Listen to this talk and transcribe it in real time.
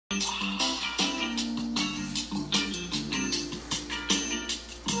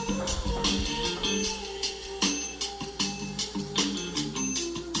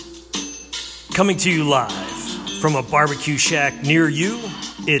Coming to you live from a barbecue shack near you,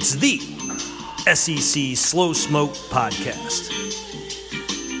 it's the SEC Slow Smoke Podcast.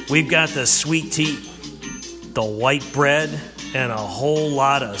 We've got the sweet tea, the white bread, and a whole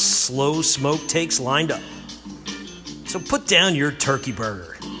lot of slow smoke takes lined up. So put down your turkey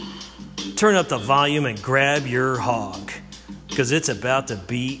burger, turn up the volume, and grab your hog, because it's about to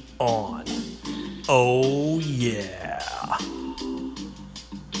be on. Oh yeah.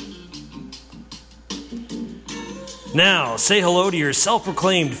 Now, say hello to your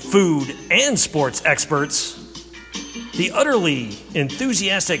self-proclaimed food and sports experts, the utterly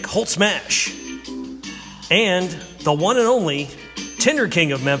enthusiastic Holt Smash, and the one and only Tinder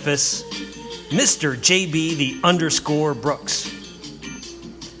King of Memphis, Mr. JB the _ Brooks.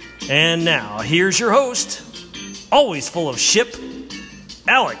 And now, here's your host, always full of ship,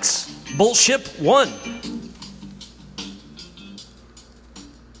 Alex Bullship 1.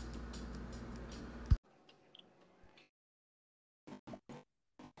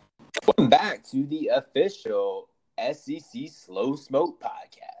 Welcome back to the official SEC Slow Smoke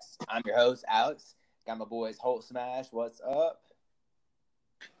Podcast. I'm your host, Alex. Got my boys Holt Smash. What's up?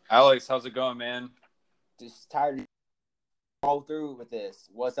 Alex, how's it going, man? Just tired of roll through with this.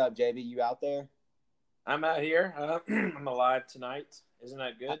 What's up, JB? You out there? I'm out here. I'm alive tonight. Isn't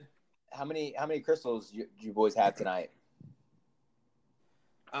that good? How many crystals you boys have tonight?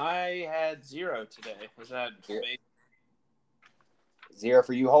 I had 0 today. Was that amazing? 0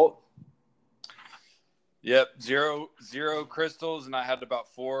 for you, Holt? Yep, zero crystals, and I had about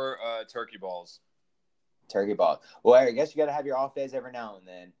 4 turkey balls. Turkey balls. Well, I guess you got to have your off days every now and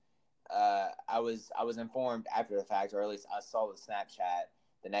then. I was informed after the fact, or at least I saw the Snapchat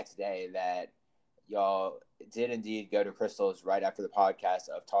the next day that y'all did indeed go to crystals right after the podcast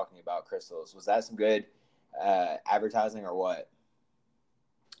of talking about crystals. Was that some good advertising or what?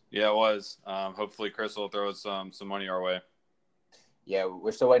 Yeah, it was. Hopefully, Crystal throws some money our way. Yeah,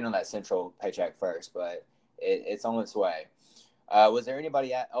 we're still waiting on that central paycheck first, but it's on its way. Was there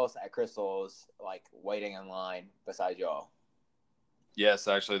anybody else at Crystal's like waiting in line besides y'all? Yes,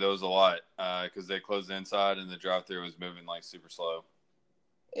 actually, there was a lot because they closed the inside and the drive-thru was moving like super slow.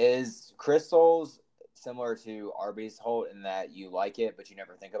 Is Crystal's similar to Arby's, Holt, in that you like it but you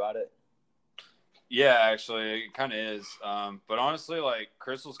never think about it? Yeah, actually, it kind of is. But honestly, like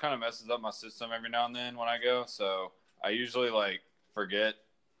Crystal's kind of messes up my system every now and then when I go, so I usually like forget.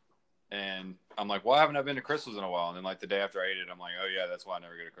 And I'm like, why haven't I been to Crystal's in a while? And then like the day after I ate it, I'm like, oh yeah, that's why I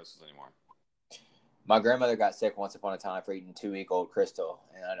never go to Crystal's anymore. My grandmother got sick once upon a time for eating 2-week-old Crystal,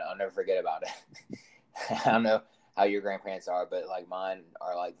 and I'll never forget about it. I don't know how your grandparents are, but like mine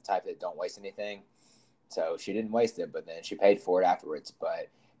are like the type that don't waste anything. So she didn't waste it, but then she paid for it afterwards. But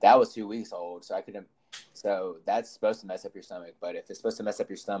that was 2 weeks old, so I couldn't. So that's supposed to mess up your stomach. But if it's supposed to mess up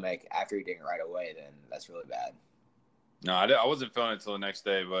your stomach after eating it right away, then that's really bad. No, I wasn't feeling it till the next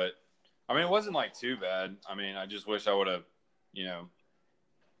day, but I mean, it wasn't like too bad. I mean, I just wish I would have,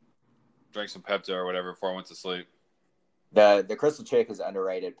 drank some Pepto or whatever before I went to sleep. The Crystal Chick is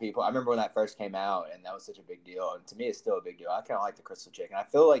underrated. People, I remember when that first came out, and that was such a big deal. And to me, it's still a big deal. I kind of like the Crystal Chick, and I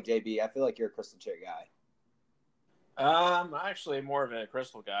feel like JB. I feel like you're a Crystal Chick guy. I'm actually more of a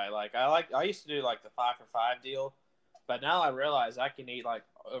crystal guy. I used to do like the 5 for $5 deal, but now I realize I can eat like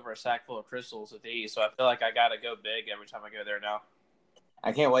over a sack full of crystals with ease. So I feel like I got to go big every time I go there now.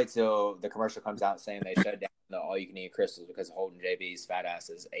 I can't wait till the commercial comes out saying they shut down the all-you-can-eat crystals because Holden JB's fat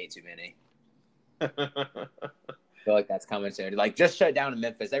asses ate too many. I feel like that's coming soon. Like, just shut down in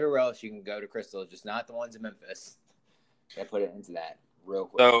Memphis. Everywhere else you can go to crystals, just not the ones in Memphis. They put it into that real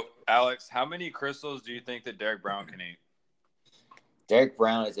quick. So, Alex, how many crystals do you think that Derek Brown can eat? Derek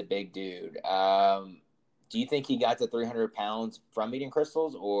Brown is a big dude. Do you think he got to 300 pounds from eating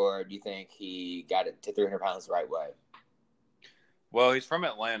crystals, or do you think he got it to 300 pounds the right way? Well, he's from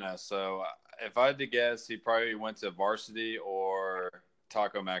Atlanta, so if I had to guess, he probably went to Varsity or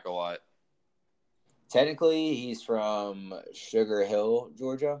Taco Mac a lot. Technically, he's from Sugar Hill,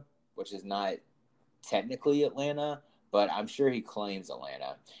 Georgia, which is not technically Atlanta, but I'm sure he claims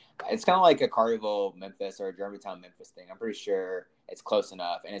Atlanta. It's kind of like a Carterville, Memphis, or a Germantown, Memphis thing. I'm pretty sure it's close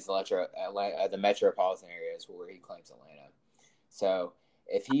enough, and it's the metropolitan areas where he claims Atlanta. So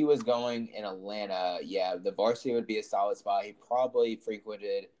if he was going in Atlanta, yeah, the Varsity would be a solid spot. He probably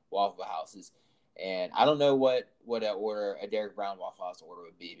frequented Waffle Houses. And I don't know what a Derek Brown Waffle House order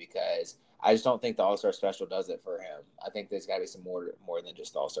would be, because I just don't think the All-Star Special does it for him. I think there's got to be some more than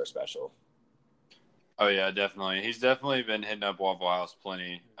just the All-Star Special. Oh, yeah, definitely. He's definitely been hitting up Waffle House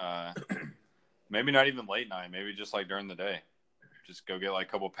plenty. Maybe not even late night. Maybe just like during the day. Just go get like a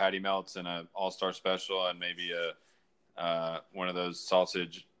couple patty melts and an All-Star Special and maybe one of those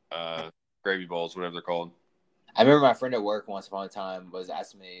sausage gravy bowls, whatever they're called. I remember my friend at work once upon a time was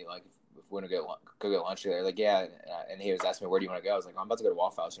asking me like if we want to go get lunch together. Like, yeah, and he was asking me where do you want to go. I was like, I'm about to go to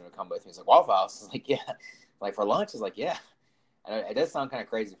Waffle House. You want to come with me? He's like, Waffle House? I was like, yeah. Like for lunch? He's like, yeah. And it does sound kind of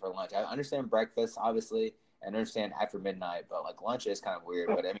crazy for lunch. I understand breakfast, obviously, and understand after midnight, but like lunch is kind of weird.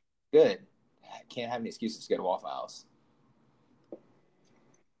 But I mean, good. I can't have any excuses to go to Waffle House.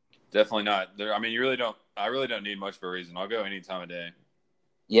 Definitely not. I mean, I really don't need much of a reason. I'll go any time of day.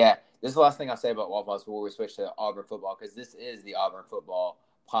 Yeah, this is the last thing I'll say about Waffle House before we switch to Auburn football, because this is the Auburn football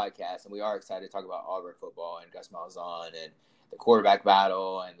podcast, and we are excited to talk about Auburn football and Gus Malzahn and the quarterback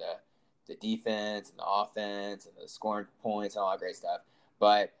battle and the defense and the offense and the scoring points and all that great stuff.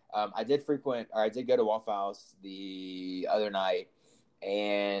 But I did go to Waffle House the other night,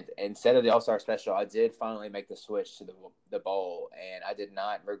 and instead of the All-Star Special, I did finally make the switch to the bowl, and I did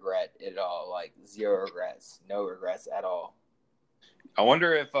not regret it at all. Like, zero regrets. No regrets at all. I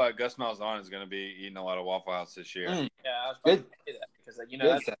wonder if Gus Malzahn is going to be eating a lot of Waffle House this year. Yeah, I was about to say that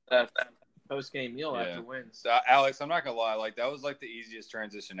because that's post-game meal Yeah. after wins. Alex, I'm not going to lie. Like, that was like the easiest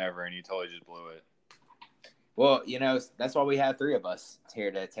transition ever, and you totally just blew it. Well, that's why we have three of us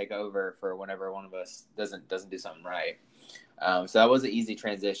here to take over for whenever one of us doesn't do something right. So that was an easy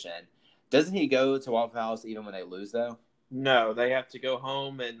transition. Doesn't he go to Waffle House even when they lose, though? No, they have to go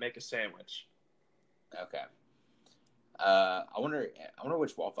home and make a sandwich. Okay. I wonder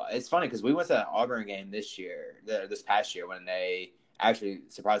which Waffle. It's funny because we went to that Auburn game this past year when they actually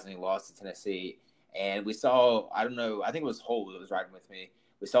surprisingly lost to Tennessee, and we saw, I don't know, I think it was Holt that was riding with me.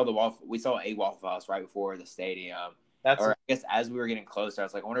 We saw a Waffle House right before the stadium. I guess as we were getting closer, I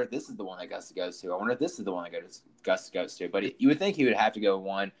was like, I wonder if this is the one that Gus goes to. I wonder if this is the one that Gus goes to. But you would think he would have to go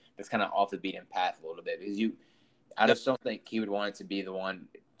one that's kind of off the beaten path a little bit, because I just don't think he would want it to be the one.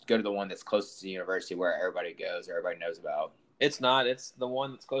 Go to the one that's closest to the university where everybody goes or everybody knows about. It's not. It's the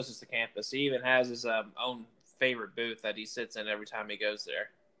one that's closest to campus. He even has his own favorite booth that he sits in every time he goes there.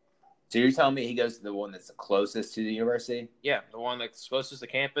 So you're telling me he goes to the one that's closest to the university? Yeah, the one that's closest to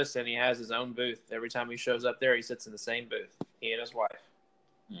campus, and he has his own booth. Every time he shows up there, he sits in the same booth. He and his wife.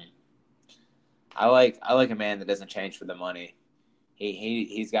 I like a man that doesn't change for the money.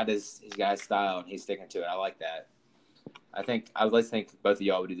 He's got his style and he's sticking to it. I like that. I would like to think both of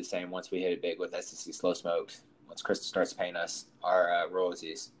y'all would do the same once we hit it big with SEC Slow Smoked. Once Crystal starts paying us our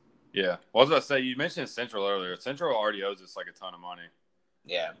royalties. Yeah. Well, I was about to say, you mentioned Central earlier. Central already owes us like a ton of money.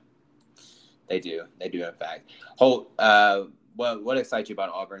 Yeah. They do. They do, in fact. Holt, what excites you about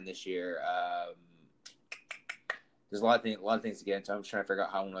Auburn this year? There's a lot of things to get into. I'm just trying to figure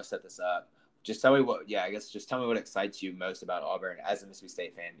out how I'm going to set this up. Just tell me what excites you most about Auburn as a Mississippi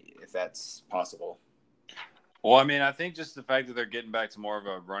State fan, if that's possible. Well, I mean, I think just the fact that they're getting back to more of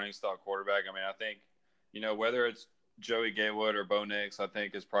a running style quarterback. I mean, I think, whether it's Joey Gatewood or Bo Nix, I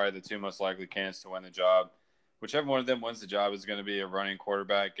think is probably the two most likely candidates to win the job. Whichever one of them wins the job is going to be a running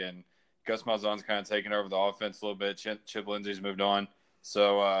quarterback, and Gus Malzahn's kind of taken over the offense a little bit. Chip Lindsey's moved on.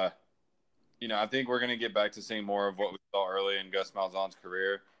 So, I think we're going to get back to seeing more of what we saw early in Gus Malzahn's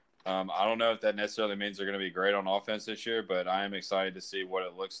career. I don't know if that necessarily means they're going to be great on offense this year, but I am excited to see what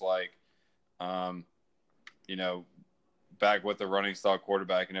it looks like, back with the running style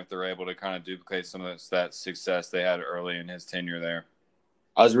quarterback, and if they're able to kind of duplicate some of that success they had early in his tenure there.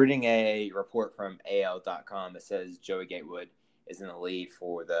 I was reading a report from AL.com that says Joey Gatewood is in the lead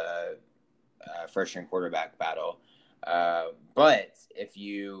for the first-string quarterback battle. But if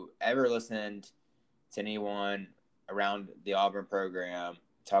you ever listened to anyone around the Auburn program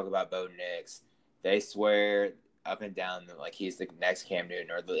talk about Bo Nix, they swear up and down that like he's the next Cam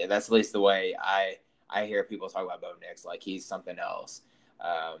Newton, or that's at least the way I hear people talk about Bo Nix, like he's something else.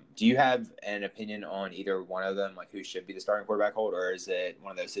 Do you have an opinion on either one of them, like who should be the starting quarterback hold, or is it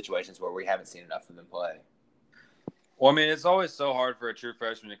one of those situations where we haven't seen enough of them play? Well, I mean, it's always so hard for a true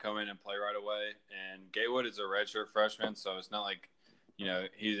freshman to come in and play right away, and Gatewood is a redshirt freshman, so it's not like,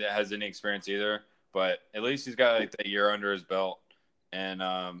 he has any experience either, but at least he's got like that year under his belt, and,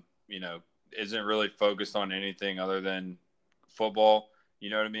 isn't really focused on anything other than football. You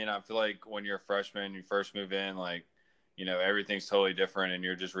know what I mean? I feel like when you're a freshman, you first move in, like, everything's totally different and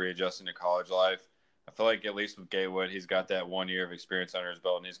you're just readjusting to college life. I feel like at least with Gatewood, he's got that 1 year of experience under his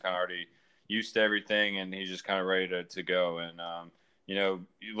belt and he's kind of already used to everything and he's just kind of ready to go. And, you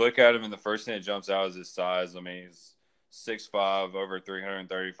look at him and the first thing that jumps out is his size. I mean, he's 6'5", over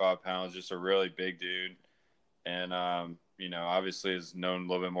 335 pounds, just a really big dude. And, obviously is known a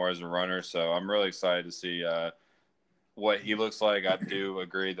little bit more as a runner. So I'm really excited to see what he looks like. I do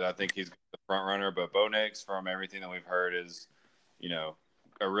agree that I think he's the front runner, but Bo Nix, from everything that we've heard, is,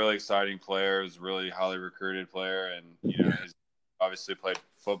 a really exciting player, is a really highly recruited player, and, he's obviously played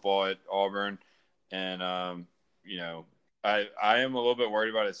football at Auburn, and I am a little bit worried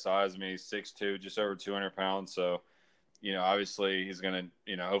about his size. I mean, he's 6'2", just over 200 pounds. So, obviously he's gonna,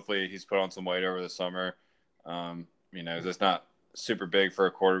 hopefully he's put on some weight over the summer. That's not super big for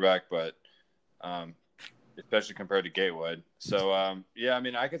a quarterback, but especially compared to Gatewood. So,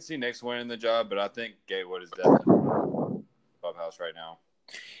 I could see Nix winning the job, but I think Gatewood is definitely clubhouse right now.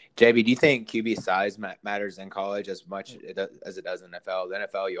 JB, do you think QB size matters in college as much as it does in NFL? The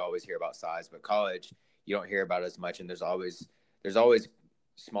NFL, you always hear about size, but college, you don't hear about it as much. And there's always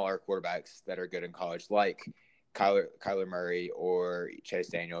smaller quarterbacks that are good in college, like Kyler Murray or Chase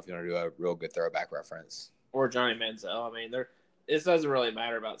Daniel, if you want to do a real good throwback reference. Or Johnny Manziel. I mean, it doesn't really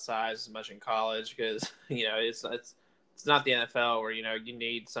matter about size as much in college because, it's not the NFL where, you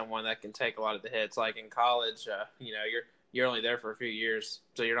need someone that can take a lot of the hits. Like in college, you're only there for a few years,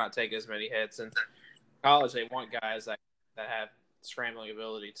 so you're not taking as many hits. And college, they want guys that have scrambling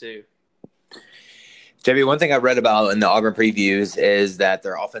ability too. JB, one thing I read about in the Auburn previews is that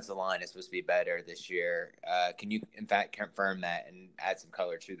their offensive line is supposed to be better this year. Can you, in fact, confirm that and add some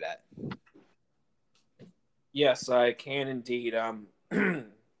color to that? Yes, I can indeed.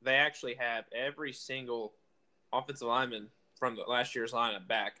 They actually have every single offensive lineman from the last year's lineup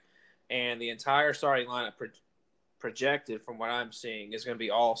back, and the entire starting lineup projected, from what I'm seeing, is going to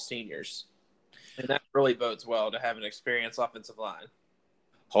be all seniors, and that really bodes well to have an experienced offensive line.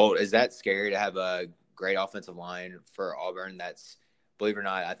 Holt, is that scary to have a great offensive line for Auburn? That's, believe it or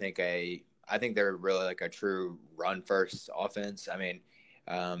not, I think they're really like a true run first offense. I mean,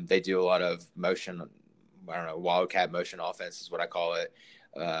 they do a lot of motion. I don't know, wildcat motion offense is what I call it.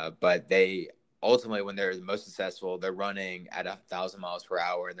 But they ultimately, when they're the most successful, they're running at 1,000 miles per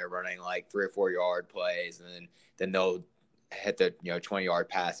hour, and they're running like 3 or 4 yard plays, and then they'll hit the 20-yard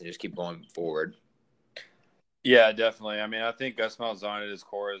pass and just keep going forward. Yeah, definitely. I mean, I think Gus Malzahn at his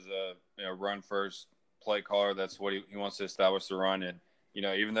core is a run first play caller. That's what he wants to establish the run. And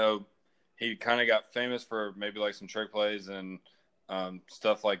even though he kind of got famous for maybe like some trick plays and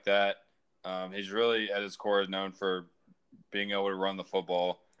stuff like that, he's really at his core is known for being able to run the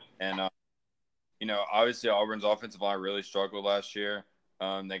football. And obviously Auburn's offensive line really struggled last year.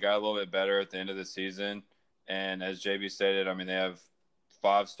 They got a little bit better at the end of the season. And as JB stated, I mean, they have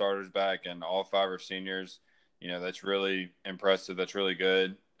 5 starters back and all 5 are seniors. That's really impressive. That's really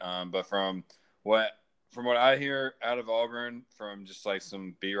good. But from what I hear out of Auburn, from just like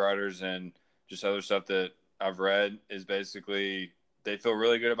some beat writers and just other stuff that I've read, is basically they feel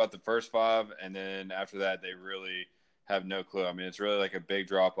really good about the first 5. And then after that, they really have no clue. I mean, it's really like a big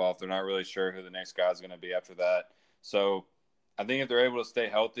drop off. They're not really sure who the next guy is going to be after that. So I think if they're able to stay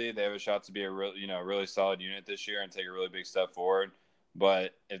healthy, they have a shot to be a really solid unit this year and take a really big step forward.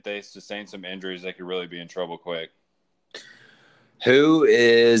 But if they sustain some injuries, they could really be in trouble quick. Who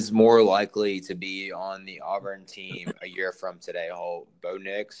is more likely to be on the Auburn team a year from today, Holt? Bo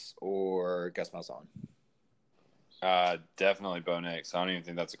Nix or Gus Malzahn? Definitely Bo Nix. I don't even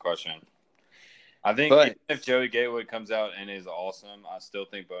think that's a question. I think even if Joey Gatewood comes out and is awesome, I still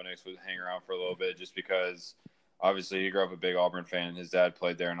think Bo Nix would hang around for a little bit just because obviously he grew up a big Auburn fan. His dad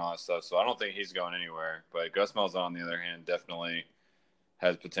played there and all that stuff. So I don't think he's going anywhere. But Gus Malzahn, on the other hand, definitely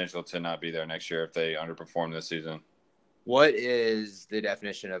has potential to not be there next year if they underperform this season. What is the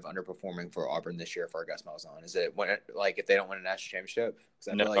definition of underperforming for Auburn this year for Gus Malzahn? Is it if they don't win a national championship?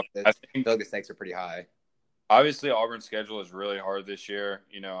 Because I feel like the stakes are pretty high. Obviously, Auburn's schedule is really hard this year.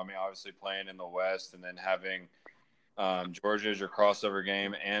 Obviously playing in the West and then having Georgia as your crossover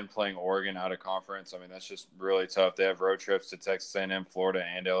game and playing Oregon out of conference. I mean, that's just really tough. They have road trips to Texas A&M, Florida,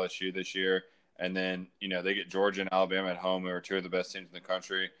 and LSU this year. And then, they get Georgia and Alabama at home, who are 2 of the best teams in the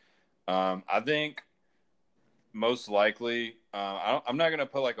country. I think most likely, I'm not going to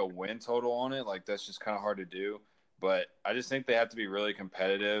put like a win total on it. Like, that's just kind of hard to do. But I just think they have to be really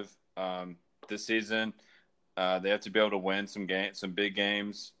competitive this season. They have to be able to win some big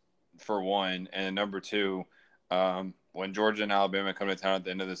games, for one. And number 2, when Georgia and Alabama come to town at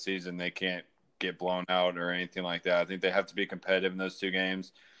the end of the season, they can't get blown out or anything like that. I think they have to be competitive in those 2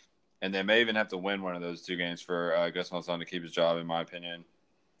 games. And they may even have to win one of those 2 games for Gus Malzahn to keep his job, in my opinion.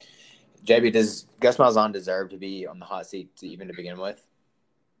 JB, does Gus Malzahn deserve to be on the hot seat to begin with?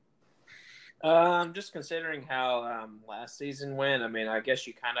 Just considering how last season went, I mean, I guess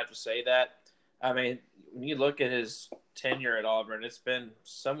you kind of have to say that. I mean, when you look at his tenure at Auburn, it's been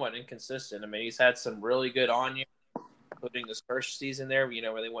somewhat inconsistent. I mean, he's had some really good on years, including this first season there,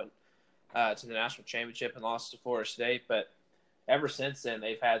 where they went to the national championship and lost to Florida State. But ever since then,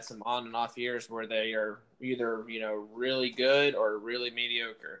 they've had some on and off years where they are either, really good or really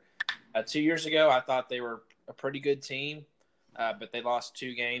mediocre. 2 years ago, I thought they were a pretty good team. but they lost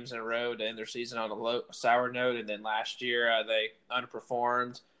 2 games in a row to end their season on a sour note. And then last year they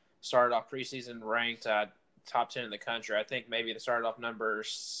underperformed, started off preseason ranked top 10 in the country. I think maybe they started off number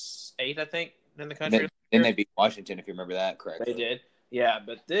 8, I think, in the country. Then they beat Washington, if you remember that correctly. They did. Yeah,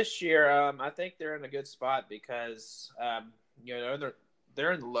 but this year I think they're in a good spot because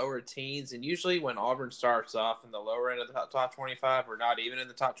they're in the lower teens, and usually when Auburn starts off in the lower end of the top 25 or not even in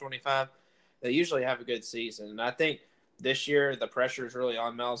the top 25, they usually have a good season. And I think this year the pressure is really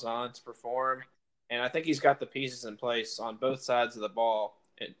on Malzahn to perform, and I think he's got the pieces in place on both sides of the ball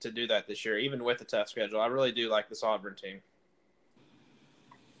to do that this year, even with a tough schedule. I really do like this Auburn team.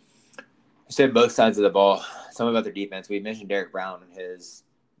 You said both sides of the ball. Some about their defense. We mentioned Derek Brown and his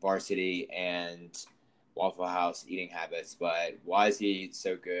varsity and Waffle House eating habits, but why is he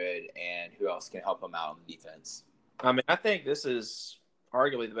so good, and who else can help him out on defense? I mean, I think this is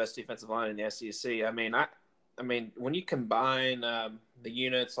arguably the best defensive line in the SEC. I mean, when you combine the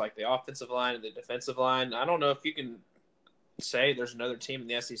units like the offensive line and the defensive line, I don't know if you can say there's another team in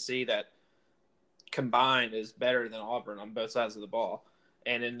the SEC that combined is better than Auburn on both sides of the ball.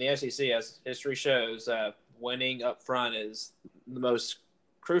 And in the SEC, as history shows, winning up front is the most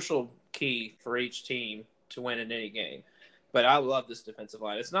crucial key for each team to win in any game. But I love this defensive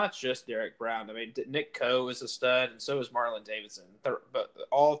line. It's not just Derek Brown. I mean, Nick Coe is a stud, and so is Marlon Davidson. But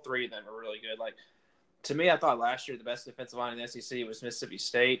all 3 of them are really good. Like, to me, I thought last year the best defensive line in the SEC was Mississippi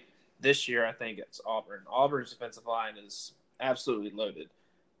State. This year, I think it's Auburn. Auburn's defensive line is absolutely loaded.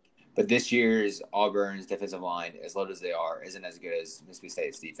 But this year's Auburn's defensive line, as loaded as they are, isn't as good as Mississippi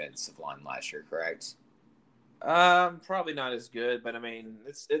State's defensive line last year, correct? Probably not as good, but I mean,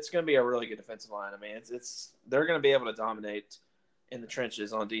 it's going to be a really good defensive line. I mean, they're going to be able to dominate in the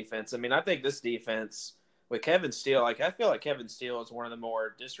trenches on defense. I mean, I think this defense with Kevin Steele, I feel like Kevin Steele is one of the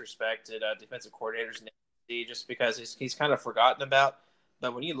more disrespected defensive coordinators in the SEC just because he's kind of forgotten about.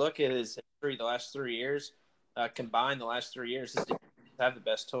 But when you look at his history the last 3 years, combined the last 3 years, his defense have the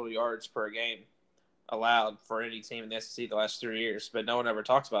best total yards per game allowed for any team in the SEC the last 3 years. But no one ever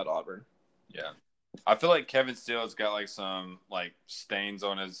talks about Auburn. Yeah. I feel like Kevin Steele's got like some like stains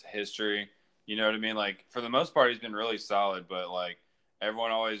on his history. You know what I mean? Like for the most part, he's been really solid, but like everyone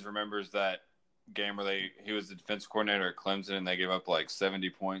always remembers that game where he was the defensive coordinator at Clemson and they gave up like 70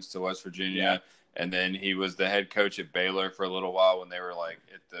 points to West Virginia. Yeah. And then he was the head coach at Baylor for a little while when they were like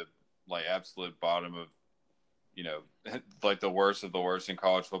at the like absolute bottom of, like the worst of the worst in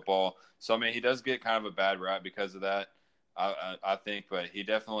college football. So, I mean, he does get kind of a bad rap because of that, I think, but he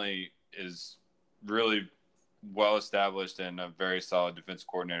definitely is really well established and a very solid defensive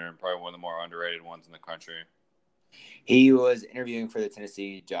coordinator and probably one of the more underrated ones in the country. He was interviewing for the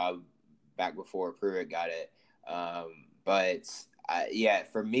Tennessee job back before Pruitt got it.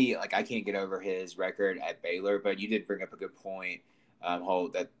 For me, like I can't get over his record at Baylor, but you did bring up a good point,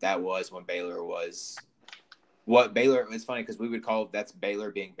 Holt, that was when Baylor was what Baylor. It's funny because we would call that's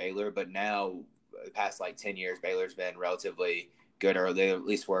Baylor being Baylor, but now the past like 10 years, Baylor's been relatively good, or they at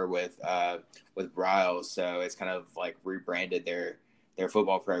least were with Briles. So it's kind of like rebranded their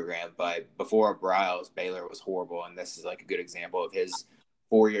football program. But before Briles, Baylor was horrible, and this is like a good example of his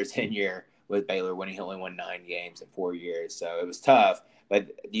 4-year tenure with Baylor when he only won 9 games in 4 years. So it was tough. But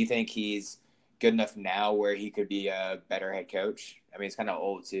do you think he's good enough now where he could be a better head coach? I mean, he's kind of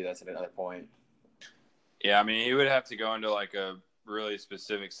old too. That's another point. Yeah, I mean, he would have to go into like a really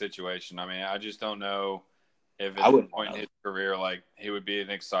specific situation. I mean, I just don't know if at this point in his career, like he would be an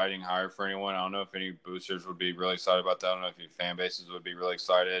exciting hire for anyone. I don't know if any boosters would be really excited about that. I don't know if any fan bases would be really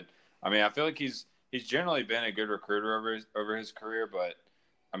excited. I mean, I feel like he's generally been a good recruiter over his career, but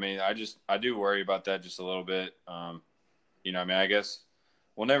I mean, I do worry about that just a little bit. I mean, I guess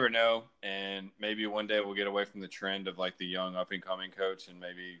we'll never know, and maybe one day we'll get away from the trend of like the young up and coming coach and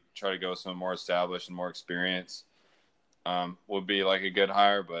maybe try to go with someone more established and more experienced. Would be like a good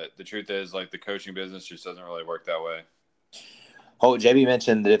hire, but the truth is like the coaching business just doesn't really work that way. JB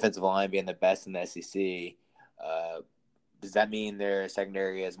mentioned the defensive line being the best in the SEC. Does that mean their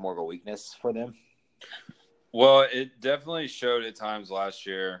secondary is more of a weakness for them? Well, it definitely showed at times last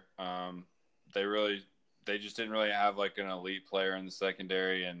year. They just didn't really have like an elite player in the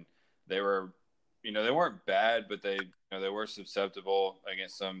secondary, and they were, they weren't bad, but they were susceptible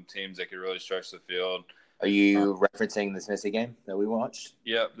against some teams that could really stretch the field. Are you referencing the Tennessee game that we watched?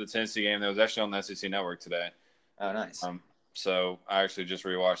 Yep, the Tennessee game that was actually on the SEC Network today. Oh, nice. So I actually just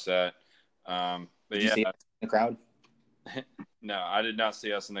rewatched that. Did you see us in the crowd? No, I did not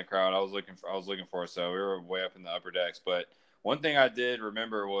see us in the crowd. I was looking for us, so we were way up in the upper decks. But one thing I did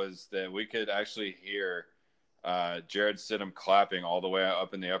remember was that we could actually hear Jared Stidham clapping all the way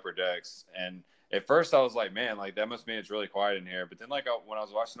up in the upper decks, and at first I was like, man, like that must mean it's really quiet in here. But then like when I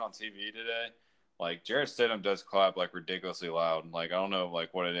was watching on TV today, like Jarrett Stidham does clap like ridiculously loud. Like I don't know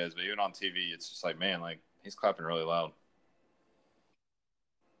like what it is, but even on TV, it's just like, man, like he's clapping really loud.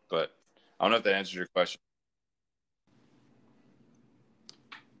 But I don't know if that answers your question.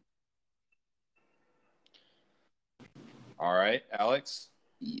 All right, Alex.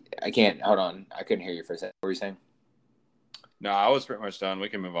 I can't. Hold on. I couldn't hear you for a second. What were you saying? No, I was pretty much done. We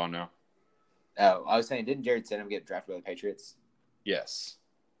can move on now. Oh, I was saying, didn't Jared Stidham get drafted by the Patriots? Yes.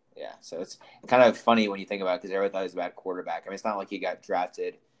 Yeah, so it's kind of funny when you think about it because everyone thought he was a bad quarterback. I mean, it's not like he got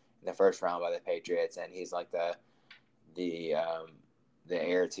drafted in the first round by the Patriots and he's like the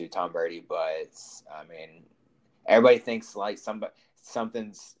heir to Tom Brady. But I mean, everybody thinks like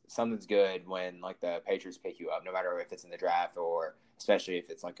something's good when like the Patriots pick you up, no matter if it's in the draft or especially if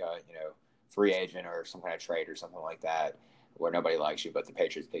it's like a free agent or some kind of trade or something like that where nobody likes you, but the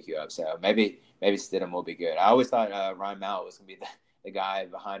Patriots pick you up. So maybe Stidham will be good. I always thought Ryan Mallett was gonna be the guy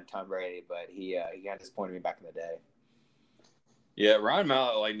behind Tom Brady, but he kind of disappointed me back in the day. Yeah, Ryan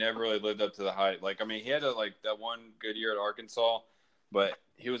Mallett like never really lived up to the hype. Like I mean, he had that one good year at Arkansas, but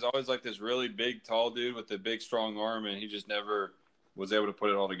he was always like this really big, tall dude with a big, strong arm, and he just never was able to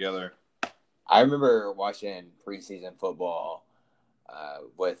put it all together. I remember watching preseason football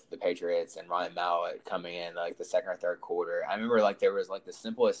with the Patriots and Ryan Mallett coming in like the second or third quarter. I remember like there was like the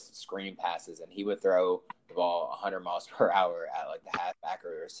simplest screen passes, and he would throw the ball 100 miles per hour at like the halfback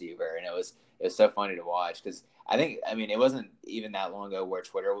or receiver, and it was so funny to watch because I mean it wasn't even that long ago where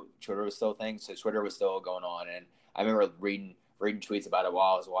Twitter was still a thing, so Twitter was still going on, and I remember reading tweets about it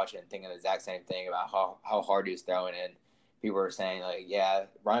while I was watching and thinking the exact same thing about how hard he was throwing, and people were saying like, yeah,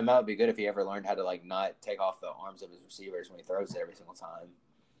 Ryan Mallett would be good if he ever learned how to like not take off the arms of his receivers when he throws it every single time.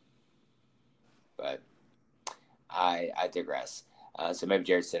 But I digress. So maybe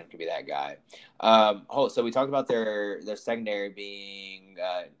Jared Stidham could be that guy. So we talked about their secondary being,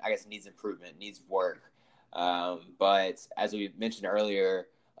 I guess, needs improvement, needs work. But as we mentioned earlier,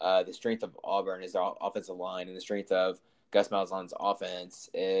 the strength of Auburn is the offensive line, and the strength of Gus Malzahn's offense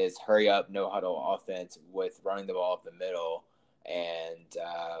is hurry up, no huddle offense with running the ball up the middle. And,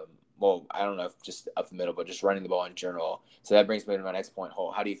 I don't know if just up the middle, but just running the ball in general. So that brings me to my next point,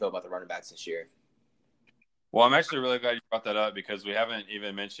 Holt. How do you feel about the running backs this year? Well, I'm actually really glad you brought that up because we haven't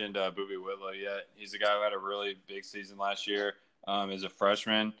even mentioned Boobie Whitlow yet. He's a guy who had a really big season last year as a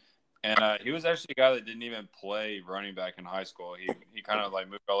freshman. And he was actually a guy that didn't even play running back in high school. He kind of like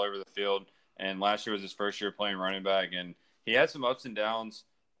moved all over the field. And last year was his first year playing running back. And he had some ups and downs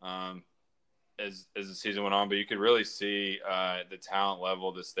as the season went on. But you could really see the talent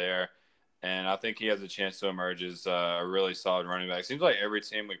level that's there. And I think he has a chance to emerge as a really solid running back. Seems like every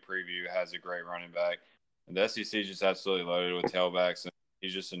team we preview has a great running back. And the SEC is just absolutely loaded with tailbacks. And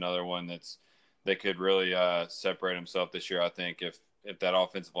he's just another one that could really separate himself this year, I think, if that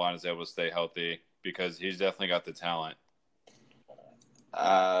offensive line is able to stay healthy, because he's definitely got the talent.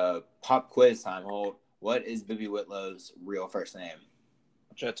 Pop quiz time, Holt. What is Boobie Whitlow's real first name?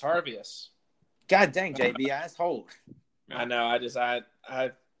 Jatarvius. God dang, JB, ass Holt. I know. I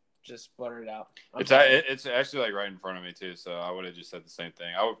just blurted it out. It's actually like right in front of me too, so I would have just said the same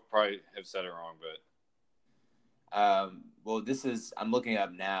thing. I would probably have said it wrong, but I'm looking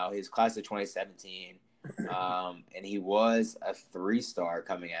up now. His class of 2017, and he was a 3-star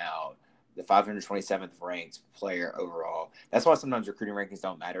coming out, the 527th ranked player overall. That's why sometimes recruiting rankings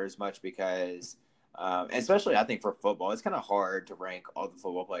don't matter as much because, especially I think for football, it's kind of hard to rank all the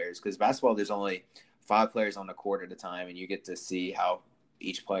football players because basketball there's only 5 players on the court at a time, and you get to see how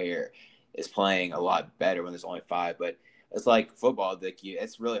each player is playing a lot better when there's only 5. But it's like football,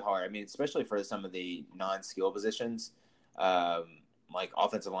 it's really hard. I mean, especially for some of the non-skill positions, like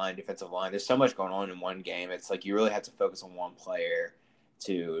offensive line, defensive line. There's so much going on in one game. It's like you really have to focus on one player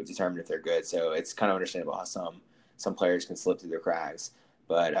to determine if they're good. So it's kind of understandable how some players can slip through their cracks.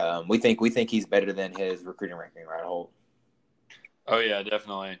 But we think he's better than his recruiting ranking, right, Holt? Oh yeah,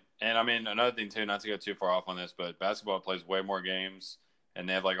 definitely. And I mean, another thing too, not to go too far off on this, but basketball plays way more games. And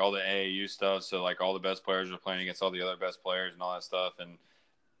they have like all the AAU stuff, so like all the best players are playing against all the other best players and all that stuff. And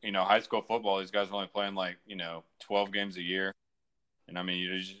high school football, these guys are only playing like 12 games a year, and I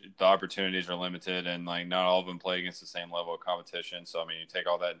mean the opportunities are limited, and like not all of them play against the same level of competition. So I mean, you take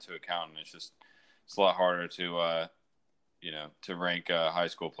all that into account, and it's a lot harder to to rank high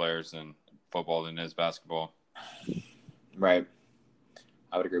school players in football than it is basketball. Right,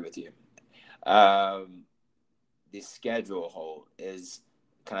 I would agree with you. The schedule Holt is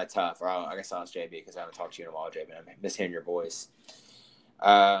kind of tough. Or I guess I'll ask JB because I haven't talked to you in a while, JB. I miss hearing your voice.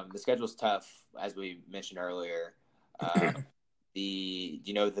 The schedule's tough, as we mentioned earlier. Do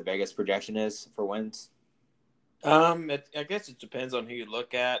you know what the biggest projection is for wins? I guess it depends on who you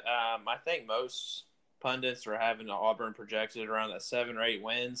look at. I think most pundits are having Auburn projected around that 7 or 8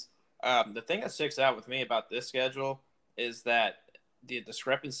 wins. The thing that sticks out with me about this schedule is that the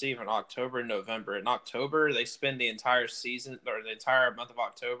discrepancy from October and November. In October, they spend the entire season or the entire month of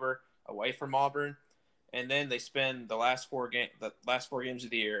October away from Auburn, and then they spend the last four games of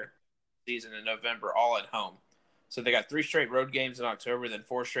the year season in November all at home. So they got 3 straight road games in October, then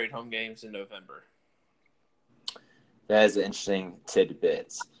 4 straight home games in November. That is interesting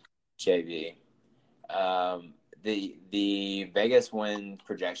tidbits, JB. The Vegas win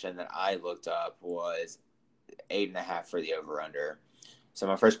projection that I looked up was 8.5 for the over/under. So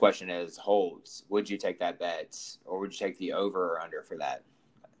my first question is, Holtz, would you take that bet, or would you take the over or under for that?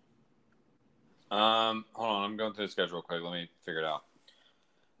 Hold on, I'm going through the schedule real quick. Let me figure it out.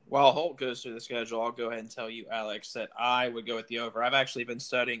 While Holt goes through the schedule, I'll go ahead and tell you, Alex, that I would go with the over. I've actually been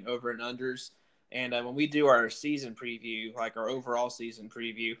studying over and unders, and when we do our season preview, like our overall season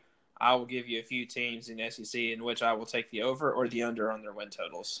preview, I will give you a few teams in the SEC in which I will take the over or the under on their win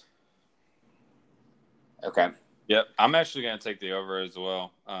totals. Okay. Yep, I'm actually going to take the over as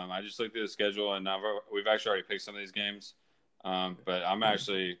well. I just looked at the schedule, and we've actually already picked some of these games, but I'm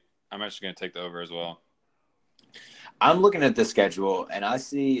actually going to take the over as well. I'm looking at the schedule, and I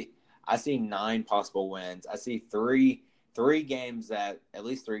see 9 possible wins. I see at least three games that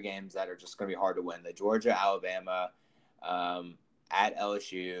are just going to be hard to win. The Georgia, Alabama, at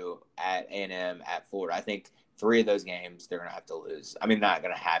LSU, at A&M, at Florida. I think 3 of those games they're going to have to lose. I mean, not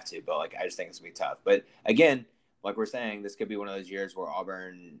going to have to, but I just think it's going to be tough. But again, like we're saying, this could be one of those years where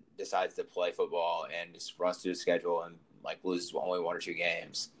Auburn decides to play football and just runs through the schedule and loses only 1 or 2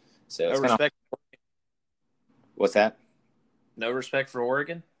 games. So no respect. What's that? No respect for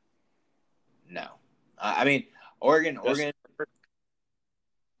Oregon? No. I mean, Oregon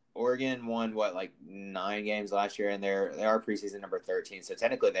won 9 games last year, and they are preseason number 13. So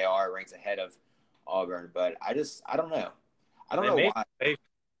technically, they are ranked ahead of Auburn. But I don't know. I don't know why.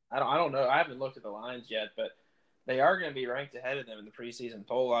 I don't know. I haven't looked at the lines yet, but they are going to be ranked ahead of them in the preseason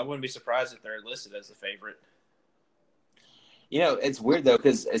poll. I wouldn't be surprised if they're listed as the favorite. It's weird, though,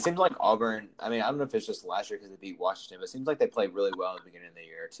 because it seems like Auburn – I mean, I don't know if it's just last year because they beat Washington, but it seems like they played really well at the beginning of the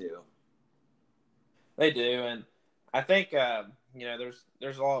year, too. They do, and I think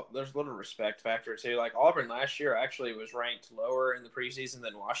there's a little respect factor, too. Like, Auburn last year actually was ranked lower in the preseason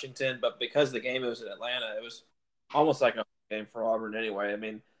than Washington, but because the game was in Atlanta, it was almost like a game for Auburn anyway. I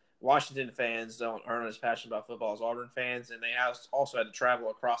mean, Washington fans aren't as passionate about football as Auburn fans, and they also had to travel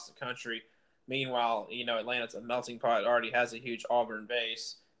across the country. Meanwhile, Atlanta's a melting pot. It already has a huge Auburn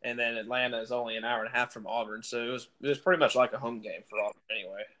base, and then Atlanta is only an hour and a half from Auburn, so it was pretty much like a home game for Auburn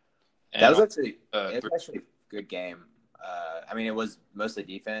anyway. That was actually a good game. I mean, it was mostly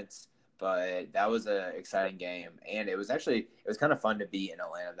defense, but that was an exciting game, and it was kind of fun to be in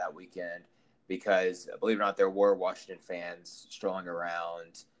Atlanta that weekend because, believe it or not, there were Washington fans strolling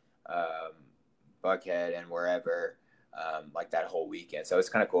around Buckhead and wherever. That whole weekend. So it's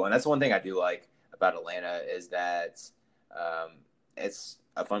kind of cool. And that's one thing I do like about Atlanta is that it's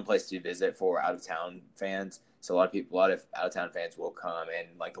a fun place to visit for out-of-town fans. So a lot of out-of-town fans will come, and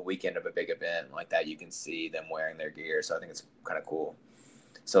the weekend of a big event like that, you can see them wearing their gear. So I think it's kind of cool.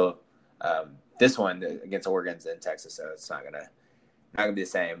 So this one against Oregon's in Texas, so it's not gonna be the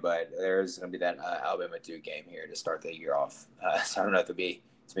same. But there's gonna be that Alabama Duke game here to start the year off. So I don't know if there'll be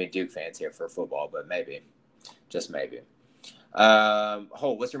too many Duke fans here for football, but maybe. Just maybe.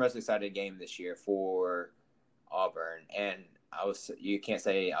 Holt, what's your most excited game this year for Auburn? And you can't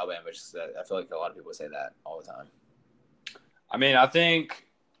say Alabama, just I feel like a lot of people say that all the time. I mean, I think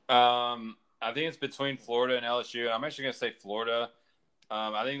it's between Florida and LSU. And I'm actually going to say Florida.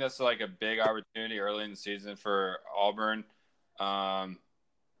 I think that's a big opportunity early in the season for Auburn. I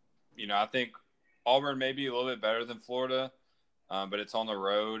think Auburn may be a little bit better than Florida, but it's on the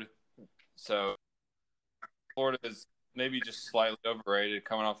road. So Florida is maybe just slightly overrated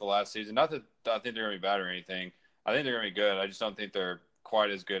coming off the last season. Not that I think they're going to be bad or anything. I think they're going to be good. I just don't think they're quite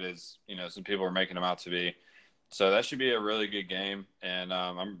as good as, some people are making them out to be. So that should be a really good game, and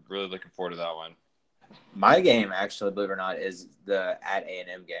I'm really looking forward to that one. My game, actually, believe it or not, is the at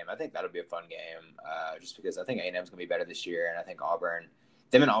A&M game. I think that'll be a fun game just because I think A&M is going to be better this year, and I think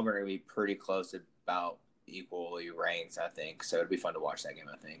them and Auburn are going to be pretty close to about equally ranked, I think. So it'll be fun to watch that game,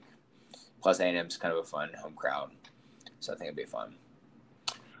 I think. Plus, A&M's kind of a fun home crowd, so I think it'd be fun.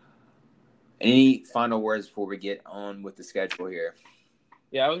 Any final words before we get on with the schedule here?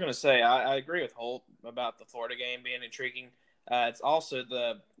 Yeah, I was going to say, I agree with Holt about the Florida game being intriguing. It's also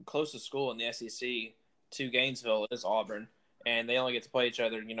the closest school in the SEC to Gainesville is Auburn. and they only get to play each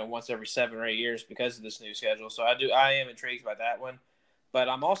other, once every 7 or 8 years because of this new schedule. So I am intrigued by that one, but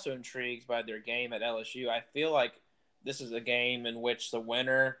I'm also intrigued by their game at LSU. I feel like this is a game in which the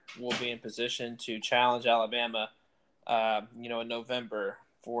winner will be in position to challenge Alabama, in November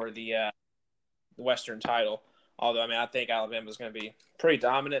for the Western title. Although, I think Alabama is going to be pretty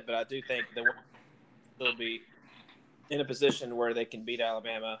dominant, but I do think the winner will be in a position where they can beat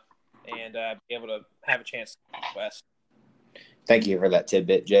Alabama and be able to have a chance to the West. Thank you for that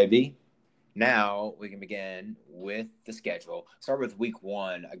tidbit, JB. Now we can begin with the schedule. Start with week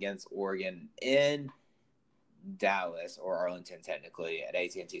 1 against Oregon in Dallas, or Arlington technically, at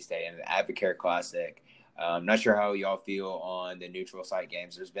AT&T Stadium, the Advocare Classic. Not sure how y'all feel on the neutral site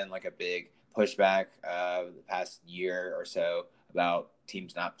games. There's been like a big pushback the past year or so about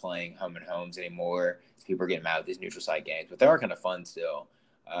teams not playing home and homes anymore. People are getting mad at these neutral site games, but they are kind of fun still.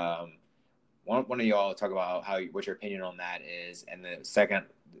 One of y'all talk about what your opinion on that is, and the second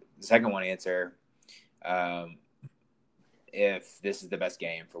one answer if this is the best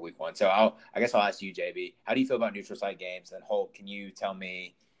game for week 1. So I guess I'll ask you, JB, how do you feel about neutral site games? And Holt, can you tell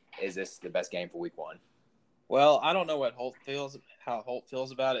me, is this the best game for week 1? Well, I don't know how Holt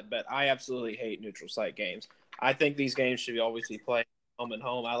feels about it, but I absolutely hate neutral site games. I think these games should always be played home and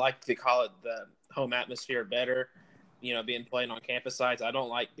home. I like to call it the home atmosphere better, being played on campus sites. I don't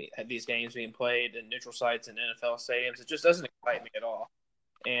like these games being played in neutral sites and NFL stadiums. It just doesn't excite me at all.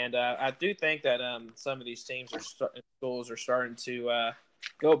 And I do think that some of these teams schools are starting to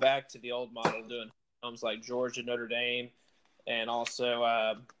go back to the old model, doing homes like Georgia, Notre Dame, and also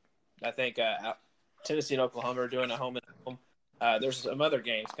I think Tennessee and Oklahoma are doing a home and home. There's some other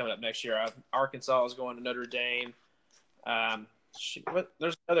games coming up next year. Arkansas is going to Notre Dame.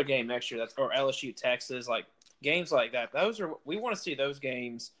 There's another game next year or LSU, Texas, like games like that. We want to see those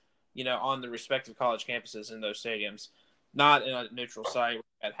games, on the respective college campuses in those stadiums, not in a neutral site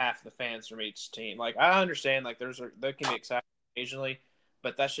at half the fans from each team. Like, I understand, like, there can be excitement occasionally,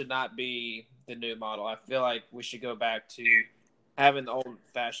 but that should not be the new model. I feel like we should go back to having the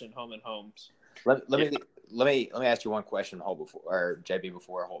old-fashioned home and homes. Let me ask you one question, JB,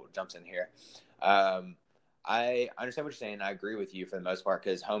 before Holt jumps in here. I understand what you're saying. I agree with you for the most part,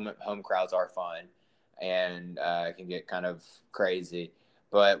 because home crowds are fun and can get kind of crazy.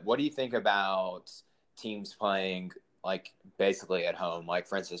 But what do you think about teams playing like basically at home? Like,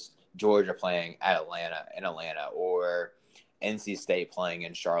 for instance, Georgia playing in Atlanta, or NC State playing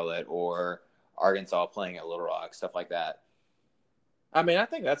in Charlotte, or Arkansas playing at Little Rock, stuff like that. I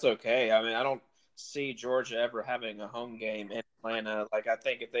think that's okay. I don't see Georgia ever having a home game in Atlanta. Like, I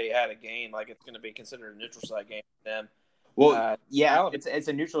think if they had a game, like, it's going to be considered a neutral site game for them. Well, it's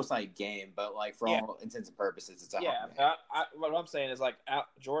a neutral site game, but like for all intents and purposes, it's a home game. What I'm saying is, like,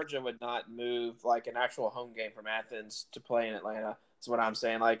 Georgia would not move like an actual home game from Athens to play in Atlanta. That's what I'm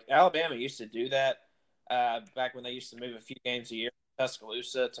saying. Like, Alabama used to do that back when they used to move a few games a year from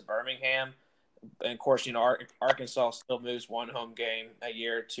Tuscaloosa to Birmingham. And of course, Arkansas still moves one home game a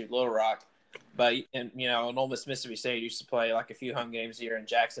year to Little Rock. But, and Ole Miss, Mississippi State used to play like a few home games a year in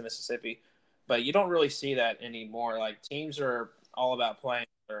Jackson, Mississippi. But you don't really see that anymore. Like, teams are all about playing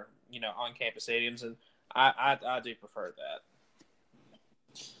their, on campus stadiums, and I do prefer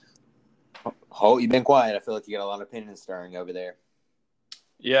that. Holt, you've been quiet. I feel like you got a lot of opinions stirring over there.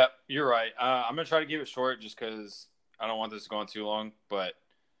 Yeah, you're right. I'm gonna try to keep it short just because I don't want this going too long. But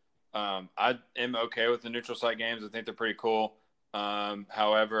I am okay with the neutral site games. I think they're pretty cool.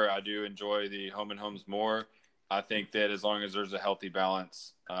 However, I do enjoy the home and homes more. I think that as long as there's a healthy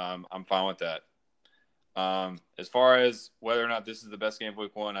balance, I'm fine with that. As far as whether or not this is the best game of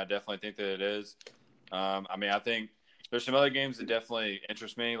week 1, I definitely think that it is. I think there's some other games that definitely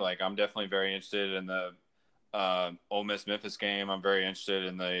interest me. Like, I'm definitely very interested in the Ole Miss Memphis game. I'm very interested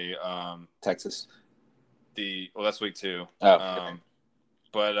in the Texas. That's week 2. Oh.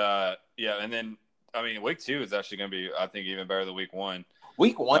 And then week 2 is actually going to be, I think, even better than week 1.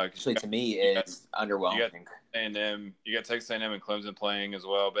 Week 1 actually to me is underwhelming. You got Texas A&M and Clemson playing as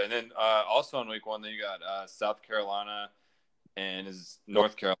well, but then also on week 1, then you got South Carolina and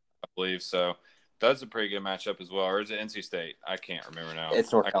North Carolina, I believe. So that's a pretty good matchup as well. Or is it NC State? I can't remember now.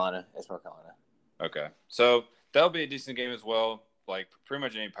 It's North Carolina. Okay, so that'll be a decent game as well. Like, pretty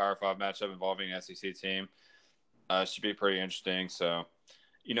much any Power 5 matchup involving an SEC team should be pretty interesting. So,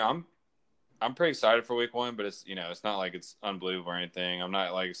 I'm pretty excited for week 1, but it's not like it's unbelievable or anything. I'm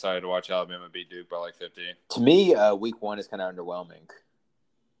not like excited to watch Alabama beat Duke by like 50. To me, week 1 is kind of underwhelming.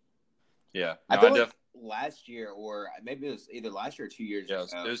 Yeah, I feel like last year, or maybe it was either last year or 2 years ago.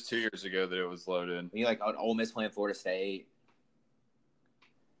 It was 2 years ago that it was loaded. Like Ole Miss playing Florida State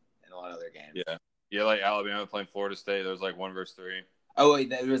and a lot of other games. Yeah, Yeah, like Alabama playing Florida State. There was like 1-3. Oh wait,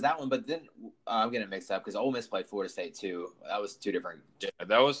 there was that one, but then I'm getting mixed up because Ole Miss played Florida State too. That was two different. Yeah,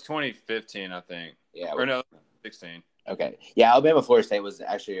 that was 2015, I think. Yeah, Or no, 16. Okay, yeah, Alabama Florida State was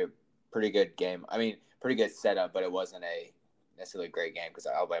actually a pretty good game. I mean, pretty good setup, but it wasn't a necessarily a great game because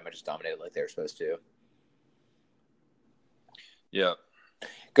Alabama just dominated like they were supposed to. Yeah.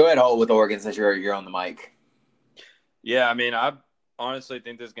 Go ahead, Holt, with Oregon since you're on the mic. Yeah, I mean, I honestly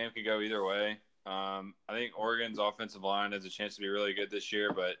think this game could go either way. I think Oregon's offensive line has a chance to be really good this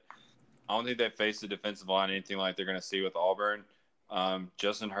year, but I don't think they face the defensive line anything like they're going to see with Auburn.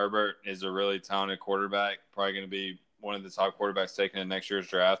 Justin Herbert is a really talented quarterback, probably going to be one of the top quarterbacks taken in next year's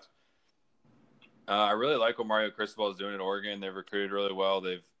draft. I really like what Mario Cristobal is doing at Oregon. They've recruited really well.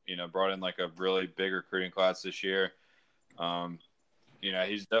 They've brought in like a really big recruiting class this year.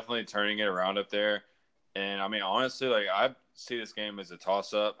 He's definitely turning it around up there. And I mean, honestly, like I see this game as a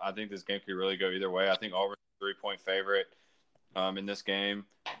toss-up. I think this game could really go either way. I think Auburn's a 3-point favorite in this game.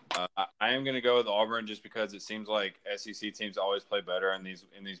 I am going to go with Auburn just because it seems like SEC teams always play better in these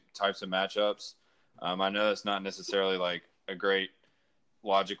types of matchups. I know that's not necessarily like a great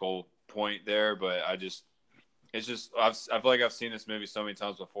logical point there, but I feel like I've seen this movie so many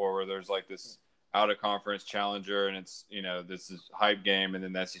times before where there's like this out of conference challenger and it's this is hype game and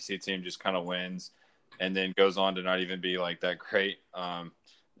then the SEC team just kind of wins and then goes on to not even be like that great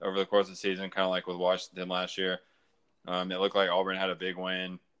over the course of the season, kind of like with Washington last year. It looked like Auburn had a big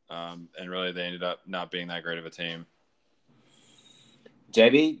win, and really they ended up not being that great of a team.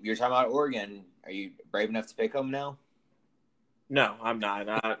 JB, you're talking about Oregon. Are you brave enough to pick them now? No, I'm not.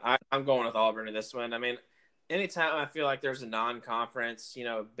 I'm going with Auburn in this one. I mean, anytime I feel like there's a non-conference,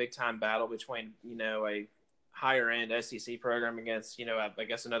 big-time battle between, a higher-end SEC program against, I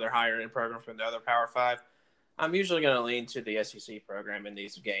guess another higher-end program from the other Power 5, I'm usually going to lean to the SEC program in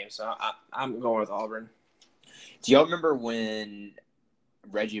these games. So I'm going with Auburn. Do y'all remember when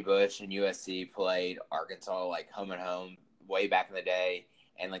Reggie Bush and USC played Arkansas, like, home and home way back in the day?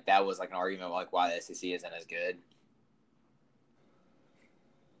 And, like, that was, like, an argument, like, why the SEC isn't as good?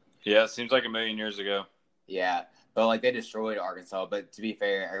 Yeah, it seems like a million years ago. Yeah, but, like, they destroyed Arkansas. But to be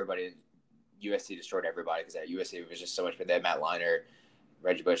fair, USC destroyed everybody because at USC was just so much. But they had Matt Leinart,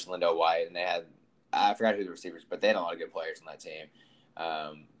 Reggie Bush, Lindell White, and they had I forgot who the receivers, but they had a lot of good players on that team.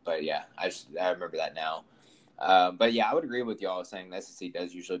 But yeah, I remember that now. But yeah, I would agree with y'all saying the SEC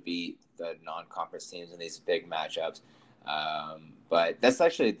does usually beat the non-conference teams in these big matchups. But that's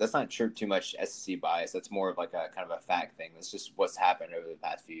not true too much SEC bias. That's more of like a kind of a fact thing. That's just what's happened over the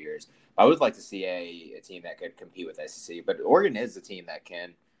past few years. But I would like to see a team that could compete with SEC. But Oregon is a team that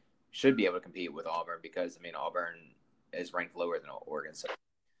should be able to compete with Auburn because I mean Auburn is ranked lower than Oregon. So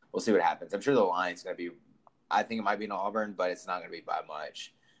we'll see what happens. I'm sure the line's going to be. I think it might be in Auburn, but it's not going to be by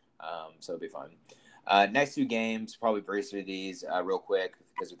much. So it'll be fun. Next two games, probably breeze through these real quick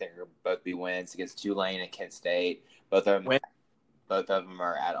because we think they'll both be wins against Tulane and Kent State. Both of them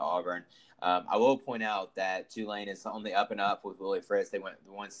are at Auburn. I will point out that Tulane is on the up and up with Willie Fritz. They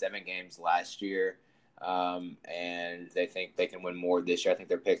won 7 games last year, and they think they can win more this year. I think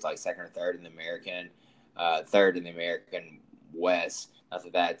they're picked like second or third in the American West. Not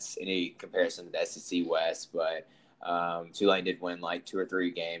that that's any comparison to the SEC West, but Tulane did win like 2 or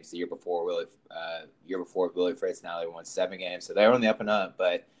 3 games the year before Willie Fritz. Now they won 7 games, so they're on the up and up,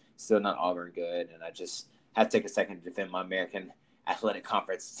 but still not Auburn good. And I just have to take a second to defend my American Athletic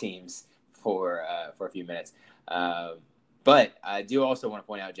Conference teams for a few minutes. But I do also want to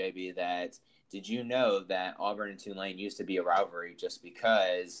point out, JB, that did you know that Auburn and Tulane used to be a rivalry just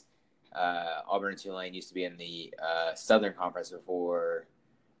because Auburn and Tulane used to be in the Southern Conference before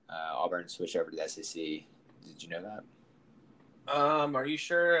Auburn switched over to the SEC? Did you know that? Are you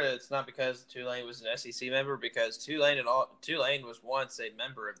sure it's not because Tulane was an SEC member? Because Tulane was once a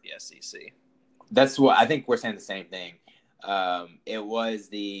member of the SEC. That's what I think. We're saying the same thing. It was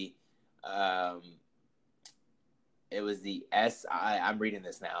the SI. I'm reading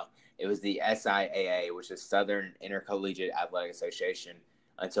this now. It was the SIAA, which is Southern Intercollegiate Athletic Association,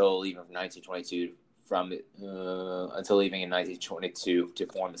 until leaving in 1922 to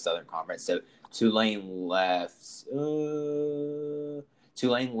form the Southern Conference. So Tulane left the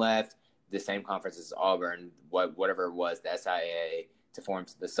same conference as Auburn, whatever it was, the SIAA, to form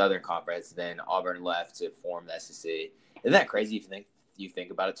the Southern Conference. Then Auburn left to form the SEC. Isn't that crazy if you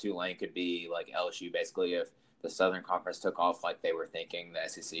think about it? Tulane could be like LSU, basically, if the Southern Conference took off like they were thinking the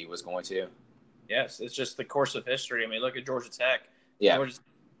SEC was going to. Yes, it's just the course of history. I mean, look at Georgia Tech. Yeah. Georgia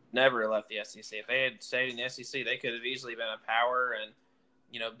never left the SEC. If they had stayed in the SEC, they could have easily been a power and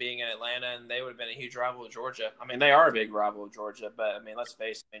being in Atlanta, and they would have been a huge rival of Georgia. I mean, they are a big rival of Georgia, but I mean, let's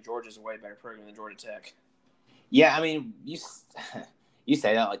face it, Georgia's a way better program than Georgia Tech. Yeah, I mean, you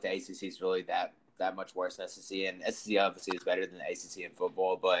say that like the ACC is really that much worse than SEC, and SEC obviously is better than the ACC in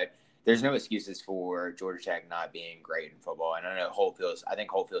football, but there's no excuses for Georgia Tech not being great in football. And I know I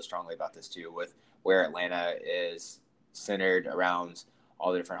think Holt feels strongly about this too, with where Atlanta is centered around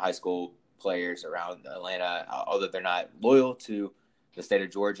all the different high school players around Atlanta, although they're not loyal to the state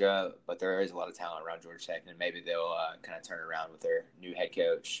of Georgia, but there is a lot of talent around Georgia Tech, and maybe they'll kind of turn around with their new head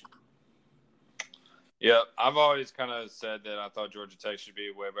coach. Yeah, I've always kind of said that I thought Georgia Tech should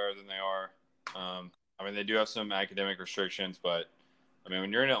be way better than they are. I mean, they do have some academic restrictions, but I mean,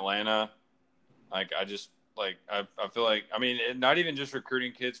 when you're in Atlanta, like I feel like, I mean, not even just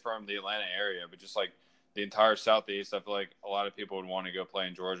recruiting kids from the Atlanta area, but just like the entire Southeast. I feel like a lot of people would want to go play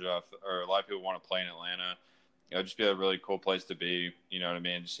in Georgia, or a lot of people want to play in Atlanta. It would just be a really cool place to be. You know what I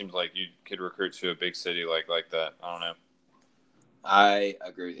mean? It just seems like you could recruit to a big city like that. I don't know. I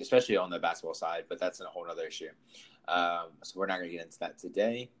agree, especially on the basketball side, but that's a whole other issue. So we're not going to get into that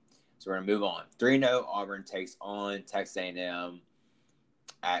today. So we're going to move on. 3-0 Auburn takes on Texas A&M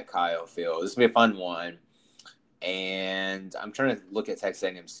at Kyle Field. This will be a fun one. And I'm trying to look at Texas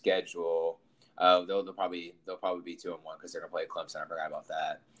A&M's schedule. They'll probably be 2-1 because they're going to play Clemson. I forgot about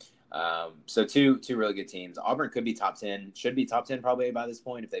that. So two really good teams. Auburn could be top 10, should be top 10 probably by this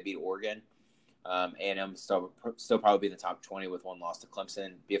point if they beat Oregon. A&M still probably be in the top 20 with one loss to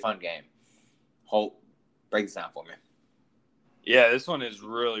Clemson. Be a fun game. Holt, break this down for me. Yeah, this one is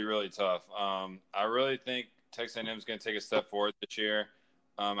really, really tough. I really think Texas A&M is going to take a step forward this year.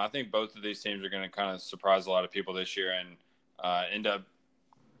 I think both of these teams are going to kind of surprise a lot of people this year and end up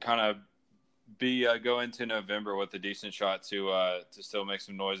kind of go into November with a decent shot to still make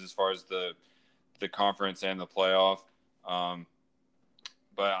some noise as far as the conference and the playoff.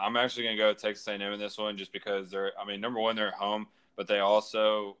 But I'm actually going to go with Texas A&M in this one just because number one, they're at home, but they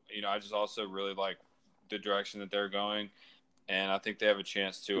also, I just also really like the direction that they're going. And I think they have a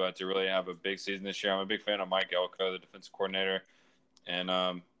chance to really have a big season this year. I'm a big fan of Mike Elko, the defensive coordinator. And,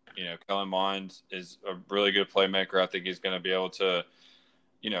 Kellen Mond is a really good playmaker. I think he's going to be able to,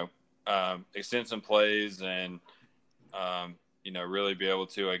 extend some plays and, really be able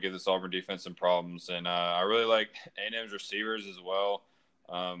to give this Auburn defense some problems. And I really like A&M's receivers as well.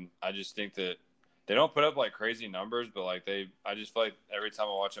 I just think that they don't put up like crazy numbers, but I just feel like every time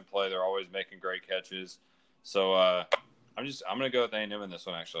I watch them play, they're always making great catches. So I'm going to go with A&M in this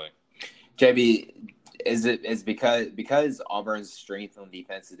one, actually. JB, is because Auburn's strength on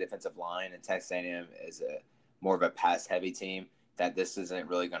defense, the defensive line, and Texas A&M is more of a pass heavy team that this isn't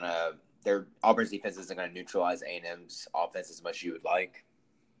really going to Auburn's defense isn't going to neutralize A&M's offense as much as you would like?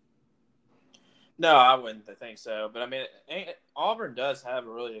 No, I wouldn't think so. But, I mean, Auburn does have a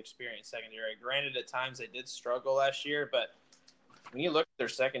really experienced secondary. Granted, at times they did struggle last year, but when you look at their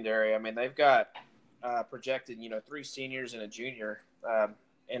secondary, I mean, they've got projected, 3 seniors and a junior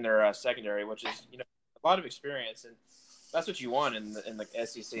in their secondary, which is, a lot of experience. And that's what you want in the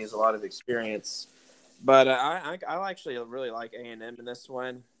SEC is a lot of experience. But I actually really like A&M in this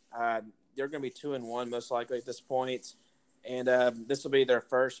one. They're going to be 2-1 most likely at this point. And this will be their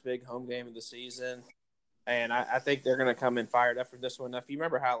first big home game of the season. And I think they're going to come in fired up for this one. Now, if you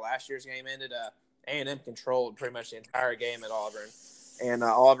remember how last year's game ended, A&M controlled pretty much the entire game at Auburn. And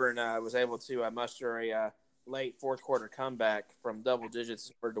Auburn was able to muster a late fourth quarter comeback from double digits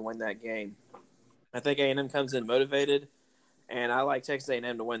in order to win that game. I think A&M comes in motivated, and I like Texas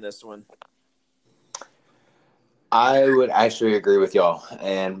A&M to win this one. I would actually agree with y'all,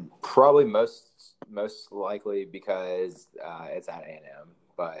 and probably most likely because it's at A&M,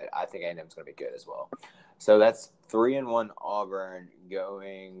 but I think A&M is going to be good as well. So that's 3-1 Auburn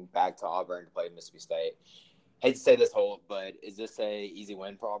going back to Auburn to play Mississippi State. Hate to say this, Holt, but is this a easy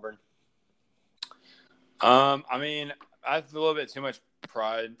win for Auburn? I mean, I have a little bit too much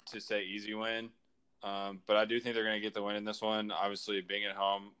pride to say easy win, but I do think they're going to get the win in this one. Obviously, being at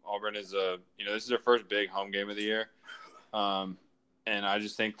home, Auburn is this is their first big home game of the year, and I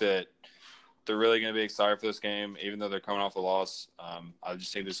just think that they're really going to be excited for this game, even though they're coming off a loss. I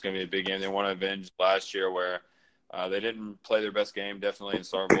just think this is going to be a big game. They want to avenge last year where they didn't play their best game, definitely in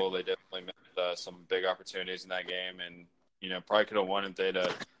Starkville. They definitely missed some big opportunities in that game, and probably could have won if they'd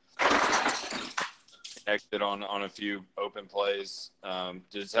connected on a few open plays.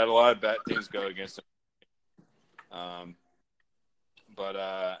 Just had a lot of bad things go against them. But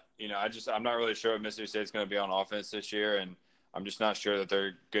I'm not really sure if Mississippi State's going to be on offense this year, and I'm just not sure that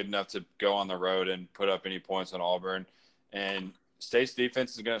they're good enough to go on the road and put up any points on Auburn. And State's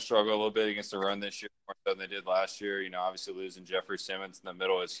defense is going to struggle a little bit against the run this year more so than they did last year. Obviously losing Jeffrey Simmons in the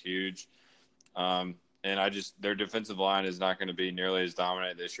middle is huge. And their defensive line is not going to be nearly as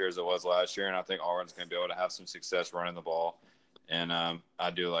dominant this year as it was last year. And I think Auburn's going to be able to have some success running the ball. And I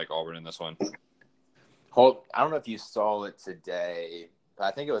do like Auburn in this one. Holt, I don't know if you saw it today, but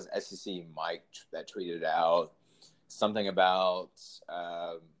I think it was SEC Mike that tweeted out something about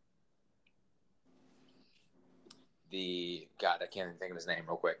I can't even think of his name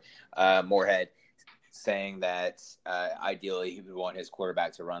real quick. Moorhead saying that ideally he would want his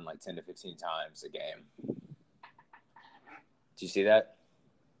quarterback to run like 10 to 15 times a game. Did you see that?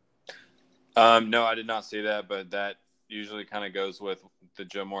 No, I did not see that, but that usually kind of goes with the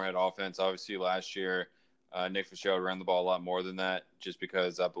Joe Moorhead offense. Obviously, last year, Nick Fitzgerald ran the ball a lot more than that just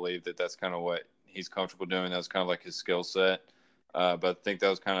because I believe that that's kind of what he's comfortable doing. That was kind of like his skill set. But I think that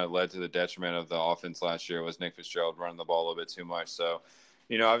was kind of led to the detriment of the offense last year was Nick Fitzgerald running the ball a little bit too much. So,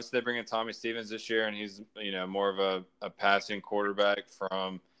 obviously they bring in Tommy Stevens this year, and he's, more of a passing quarterback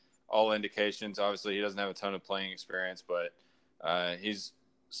from all indications. Obviously, he doesn't have a ton of playing experience, but he's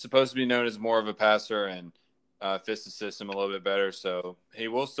supposed to be known as more of a passer and fits the system a little bit better. So he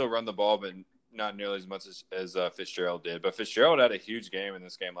will still run the ball, but not nearly as much as Fitzgerald did. But Fitzgerald had a huge game in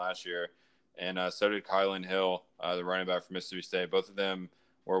this game last year, and so did Kylan Hill, the running back from Mississippi State. Both of them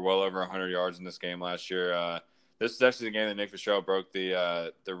were well over 100 yards in this game last year. This is actually the game that Nick Fitzgerald broke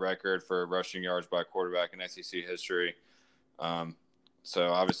the record for rushing yards by a quarterback in SEC history. So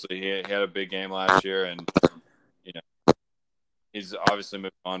obviously he had a big game last year, and he's obviously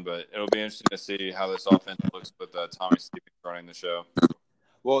moved on. But it'll be interesting to see how this offense looks with Tommy Stevens running the show.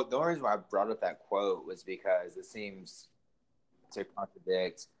 Well, the only reason why I brought up that quote was because it seems to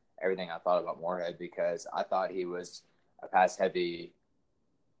contradict everything I thought about Moorhead, because I thought he was a pass-heavy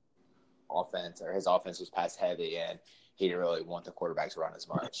offense, or his offense was pass-heavy, and he didn't really want the quarterback to run as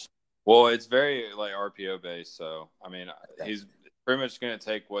much. Well, it's very RPO based, so he's pretty much going to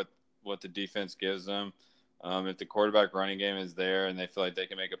take what the defense gives them. If the quarterback running game is there and they feel like they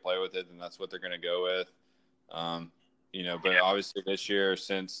can make a play with it, then that's what they're going to go with. But obviously this year,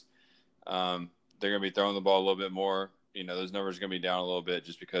 since they're going to be throwing the ball a little bit more, those numbers are going to be down a little bit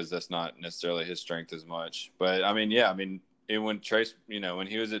just because that's not necessarily his strength as much. But when Trace, when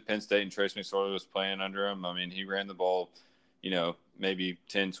he was at Penn State and Trace McSorley was playing under him, he ran the ball, maybe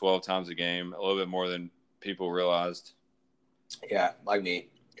 10, 12 times a game, a little bit more than people realized. Yeah, like me.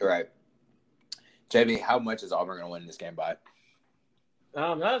 You're right. JB, how much is Auburn going to win this game by?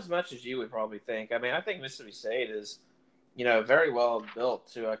 Not as much as you would probably think. I think Mississippi State is, very well built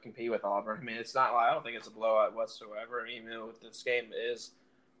to compete with Auburn. It's not like, I don't think it's a blowout whatsoever. This game is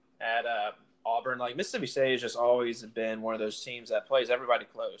at Auburn. Like, Mississippi State has just always been one of those teams that plays everybody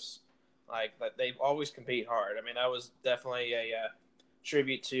close. Like, they always compete hard. That was definitely a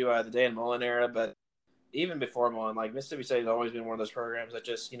tribute to the Dan Mullen era, but even before Mullen, Mississippi State has always been one of those programs that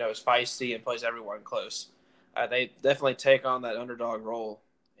just, is feisty and plays everyone close. They definitely take on that underdog role,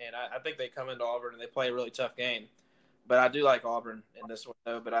 and I think they come into Auburn and they play a really tough game. But I do like Auburn in this one,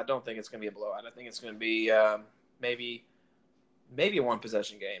 though, but I don't think it's going to be a blowout. I think it's going to be maybe a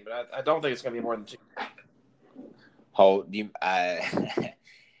one-possession game, but I don't think it's going to be more than two. Holt, you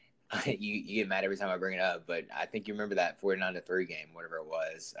get mad every time I bring it up, but I think you remember that 49-3 game, whatever it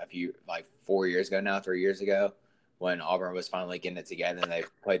was, 3 years ago, when Auburn was finally getting it together and they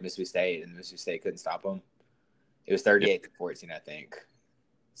played Mississippi State, and Mississippi State couldn't stop them. It was 38-14, I think.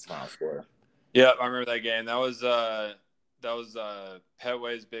 It's the final score. Yeah, I remember that game. That was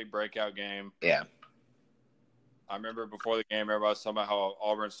Petway's big breakout game. Yeah. I remember before the game, everybody was talking about how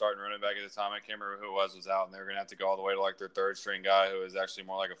Auburn's starting running back at the time. I can't remember who it was out, and they were going to have to go all the way to their third string guy, who was actually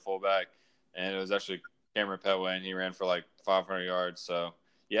more like a fullback, and it was actually Cameron Petway, and he ran for 500 yards. So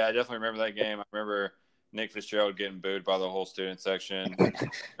yeah, I definitely remember that game. I remember Nick Fitzgerald getting booed by the whole student section.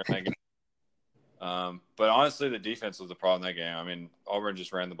 But honestly, the defense was the problem in that game. Auburn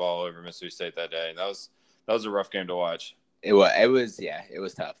just ran the ball over Mississippi State that day, and that was a rough game to watch. It was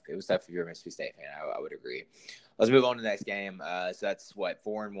tough. It was tough if you're a Mississippi State fan. I would agree. Let's move on to the next game. So that's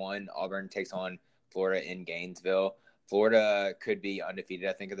 4-1. Auburn takes on Florida in Gainesville. Florida could be undefeated,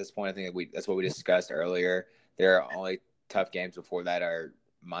 I think, at this point. I think that's what we discussed earlier. Their only tough games before that are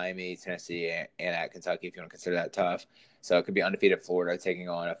Miami, Tennessee, and at Kentucky, if you want to consider that tough. So it could be undefeated Florida taking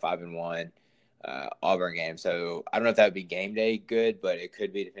on a 5-1 Auburn game. So I don't know if that would be game day good, but it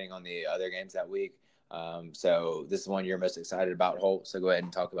could be depending on the other games that week. So this is one you're most excited about, Holt. So go ahead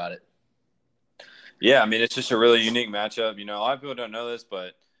and talk about it. Yeah, it's just a really unique matchup. A lot of people don't know this,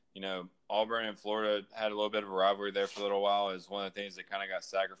 but, Auburn and Florida had a little bit of a rivalry there for a little while. Is one of the things that kind of got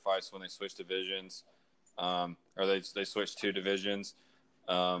sacrificed when they switched divisions. or they switched 2 divisions.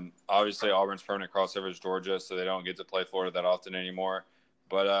 Obviously, Auburn's permanent crossover is Georgia, so they don't get to play Florida that often anymore.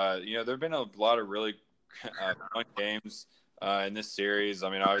 But there have been a lot of really fun games in this series. I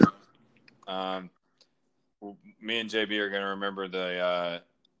mean, me and JB are going to remember the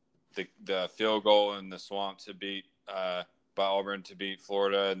field goal in the swamp to beat by Auburn to beat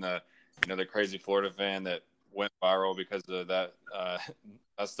Florida, and the crazy Florida fan that went viral because of that.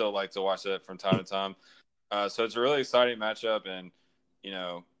 I still like to watch that from time to time. So it's a really exciting matchup, and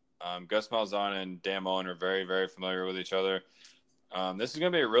Gus Malzahn and Dan Mullen are very, very familiar with each other. This is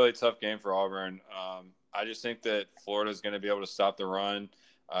going to be a really tough game for Auburn. I just think that Florida is going to be able to stop the run.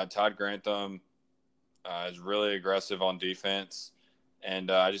 Todd Grantham is really aggressive on defense, and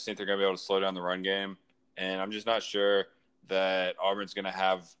I just think they're going to be able to slow down the run game. And I'm just not sure that Auburn's going to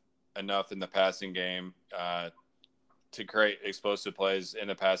have enough in the passing game to create explosive plays in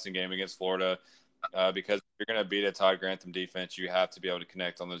the passing game against Florida. Because if you're going to beat a Todd Grantham defense, you have to be able to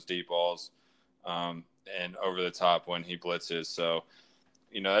connect on those deep balls and over the top when he blitzes. So,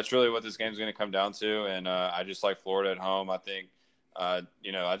 that's really what this game's going to come down to. And I just like Florida at home. I think, I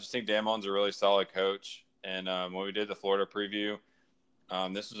just think Dan Mullen's a really solid coach. And when we did the Florida preview,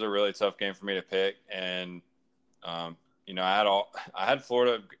 this was a really tough game for me to pick. And, I had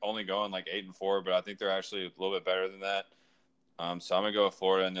Florida only going like 8-4, but I think they're actually a little bit better than that. So I'm going to go with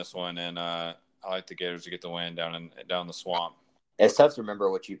Florida in this one. And I like the Gators to get the win down the swamp. It's tough to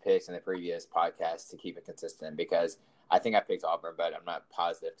remember what you picked in the previous podcast to keep it consistent, because I think I picked Auburn, but I'm not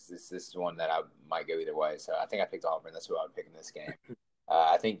positive because this is one that I might go either way. So I think I picked Auburn. That's who I would pick in this game.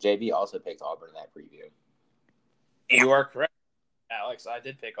 I think JB also picked Auburn in that preview. You are correct, Alex. I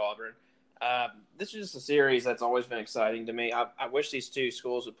did pick Auburn. This is just a series that's always been exciting to me. I wish these two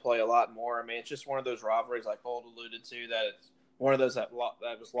schools would play a lot more. I mean, it's just one of those rivalries, like Holt alluded to, that it's one of those that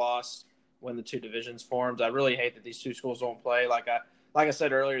was lost when the two divisions formed. I really hate that these two schools don't play. Like I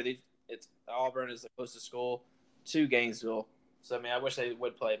said earlier, Auburn is the closest school to Gainesville. So, I mean, I wish they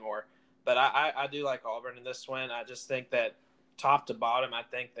would play more. But I do like Auburn in this one. I just think that top to bottom, I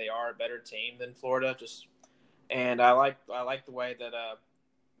think they are a better team than Florida. And I like the way that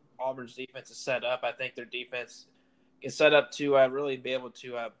Auburn's defense is set up. I think their defense is set up to really be able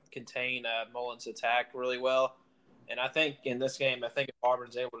to contain Mullen's attack really well. And I think in this game, if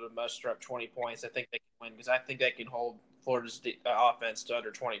Auburn's able to muster up 20 points, I think they can win, because I think they can hold Florida's offense to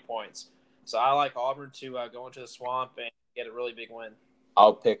under 20 points. So I like Auburn to go into the swamp and get a really big win.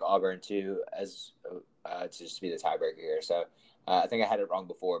 I'll pick Auburn too as to just be the tiebreaker here. So I think I had it wrong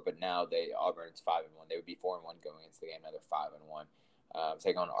before, but now Auburn's 5-1. They would be 4-1 going into the game. Now they're 5-1.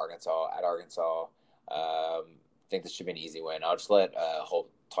 Take on Arkansas at Arkansas. I think this should be an easy win. I'll just let Holt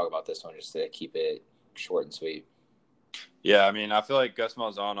talk about this one just to keep it short and sweet. Yeah, I mean, I feel like Gus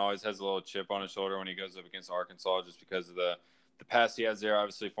Malzahn always has a little chip on his shoulder when he goes up against Arkansas, just because of the past he has there.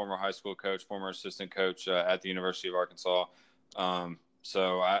 Obviously, former high school coach, former assistant coach at the University of Arkansas.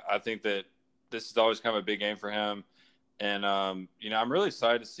 So I think that this is always kind of a big game for him. And, I'm really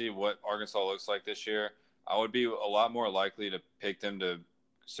excited to see what Arkansas looks like this year. I would be a lot more likely to pick them to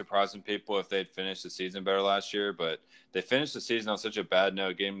surprise some people if they'd finished the season better last year. But they finished the season on such a bad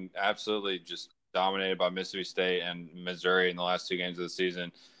note, getting absolutely just dominated by Mississippi State and Missouri in the last 2 games of the season.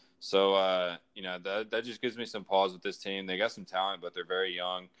 So, that just gives me some pause with this team. They got some talent, but they're very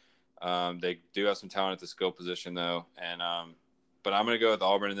young. They do have some talent at the skill position, though. And but I'm going to go with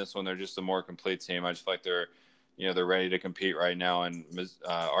Auburn in this one. They're just a more complete team. I just feel like they're ready to compete right now. And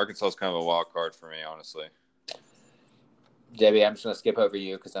Arkansas is kind of a wild card for me, honestly. JB, I'm just going to skip over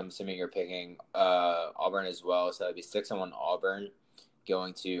you because I'm assuming you're picking Auburn as well. So it'd be 6-1 Auburn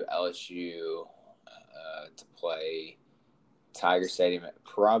going to LSU to play Tiger Stadium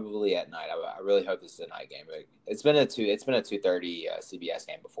probably at night. I really hope this is a night game. It's been a 2:30 CBS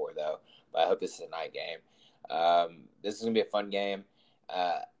game before though, but I hope this is a night game. This is gonna be a fun game.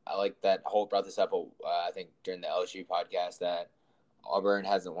 I like that Holt brought this up. I think during the LSU podcast that Auburn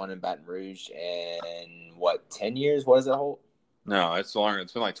hasn't won in Baton Rouge in 10 years? What is it, Holt? No, it's longer.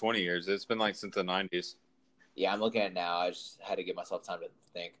 It's been like 20 years. It's been like since the 90s. Yeah, I'm looking at it now. I just had to give myself time to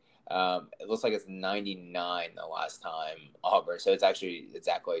think. It looks like it's 99 the last time Auburn, so it's actually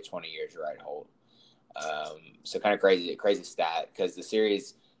exactly 20 years, right, Holt? So kind of crazy stat because the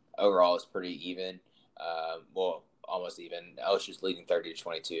series overall is pretty even. Well, almost even. LSU's leading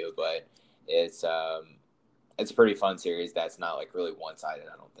 30-22, but it's a pretty fun series that's not like really one-sided,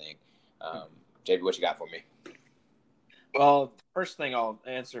 I don't think. JB, what you got for me? Well, first thing I'll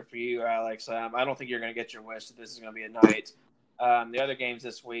answer for you, Alex. I don't think you're going to get your wish that this is going to be at night. The other games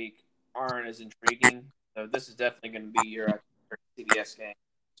this week aren't as intriguing, so this is definitely going to be your CBS game.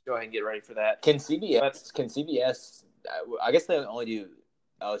 go ahead and get ready for that. Can CBS? I guess they only do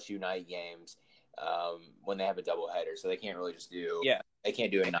LSU night games when they have a doubleheader, so they can't really just do. Yeah. They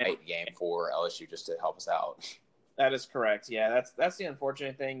can't do a night game for LSU just to help us out. That is correct. Yeah, that's the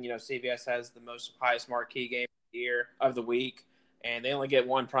unfortunate thing. CBS has the highest marquee game of the week, and they only get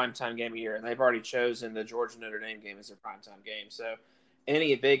one primetime game a year, and they've already chosen the Georgia Notre Dame game as their primetime game. So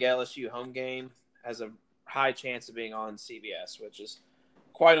any big LSU home game has a high chance of being on CBS, which is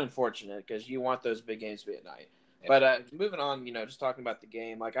quite unfortunate because you want those big games to be at night. Yeah. But moving on, just talking about the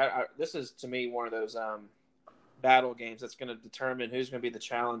game, like this is to me one of those battle games that's going to determine who's going to be the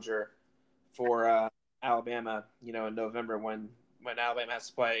challenger for Alabama, in November when Alabama has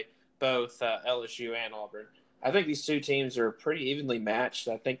to play both LSU and Auburn. I think these two teams are pretty evenly matched.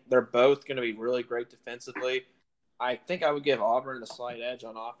 I think they're both going to be really great defensively. I think I would give Auburn a slight edge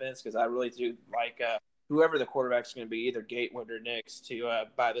on offense because I really do like whoever the quarterback's going to be, either Gatewood or Nix, to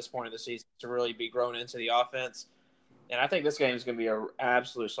by this point of the season to really be grown into the offense. And I think this game is going to be an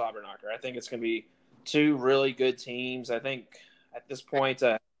absolute slobber knocker. I think it's going to be two really good teams. I think at this point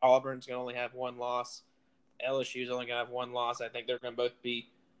Auburn's going to only have one loss. LSU's only going to have one loss. I think they're going to both be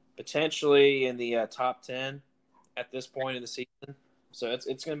potentially in the top 10 at this point in the season. So it's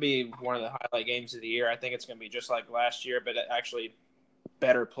going to be one of the highlight games of the year. I think it's going to be just like last year, but actually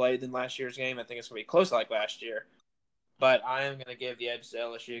better played than last year's game. I think it's going to be close like last year. But I am going to give the edge to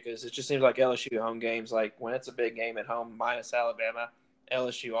LSU because it just seems like LSU home games, like when it's a big game at home minus Alabama,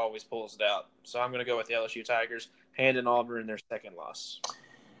 LSU always pulls it out. So I'm going to go with the LSU Tigers, handing Auburn their second loss.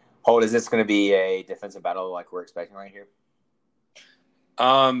 Holt, is this going to be a defensive battle like we're expecting right here?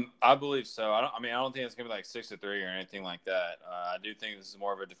 I believe so. I don't think it's going to be like 6-3 or anything like that. I do think this is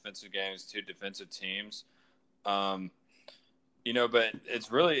more of a defensive game. It's two defensive teams. But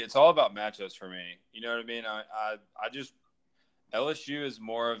it's all about matchups for me. You know what I mean? I just LSU is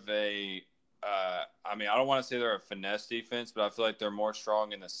more of a I don't want to say they're a finesse defense, but I feel like they're more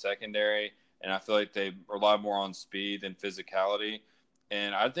strong in the secondary, and I feel like they rely more on speed than physicality.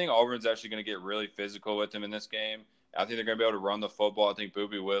 And I think Auburn's actually going to get really physical with them in this game. I think they're going to be able to run the football. I think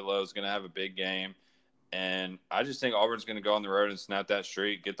Boobie Whitlow is going to have a big game. And I just think Auburn's going to go on the road and snap that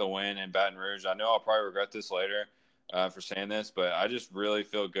streak, get the win in Baton Rouge. I know I'll probably regret this later for saying this, but I just really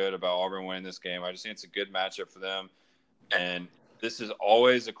feel good about Auburn winning this game. I just think it's a good matchup for them. And this is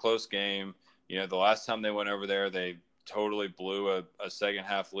always a close game. The last time they went over there, they totally blew a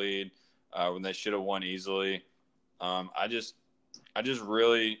second-half lead when they should have won easily. I just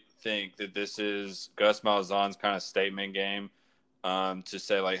really think that this is Gus Malzahn's kind of statement game to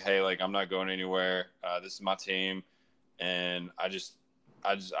say, like, hey, like, I'm not going anywhere. This is my team. And I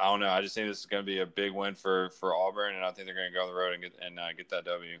don't know. I just think this is going to be a big win for Auburn, and I think they're going to go on the road and get that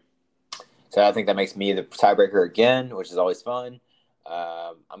W. So I think that makes me the tiebreaker again, which is always fun.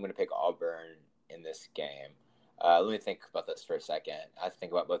 I'm going to pick Auburn in this game. Let me think about this for a second. I have to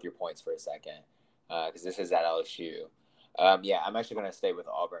think about both your points for a second because this is at LSU. I'm actually going to stay with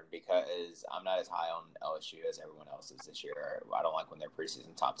Auburn because I'm not as high on LSU as everyone else is this year. I don't like when they're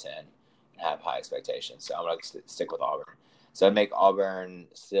preseason top 10 and have high expectations. So I'm going to stick with Auburn. So I'd make Auburn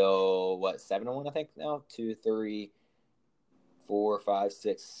still, 7-1, I think now? 2, 3, 4, 5,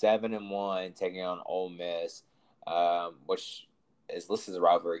 6, 7-1, taking on Ole Miss, which is listed as a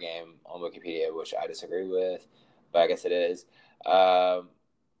rivalry game on Wikipedia, which I disagree with, but I guess it is. I'll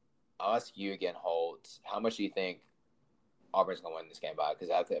ask you again, Holt. How much do you think Auburn's going to win this game by? Because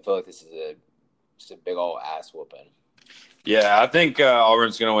I feel like this is just a big old ass whooping. Yeah, I think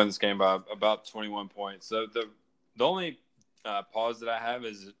Auburn's going to win this game by about 21 points. So the only pause that I have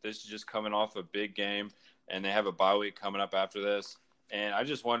is this is just coming off a big game, and they have a bye week coming up after this. And I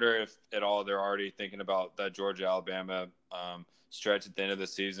just wonder if at all they're already thinking about that Georgia-Alabama stretch at the end of the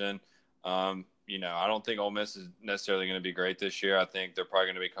season. I don't think Ole Miss is necessarily going to be great this year. I think they're probably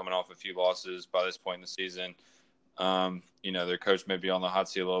going to be coming off a few losses by this point in the season. Their coach may be on the hot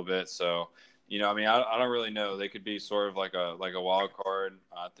seat a little bit. So, I don't really know. They could be sort of like a wild card.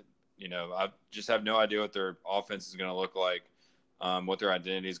 I just have no idea what their offense is going to look like, what their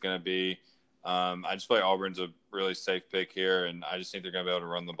identity is going to be. I just feel like Auburn's a really safe pick here, and I just think they're going to be able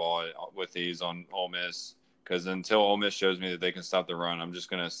to run the ball with ease on Ole Miss. Because until Ole Miss shows me that they can stop the run, I'm just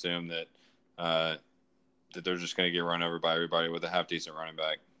going to assume that they're just going to get run over by everybody with a half-decent running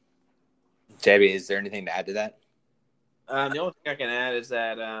back. JB, is there anything to add to that? The only thing I can add is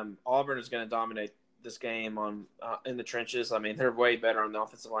that Auburn is going to dominate this game in the trenches. I mean, they're way better on the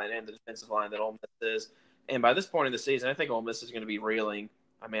offensive line and the defensive line than Ole Miss is. And by this point in the season, I think Ole Miss is going to be reeling.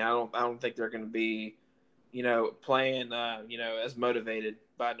 I mean, I don't think they're going to be, playing, as motivated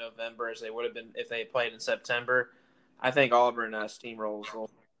by November as they would have been if they had played in September. I think Auburn steamrolls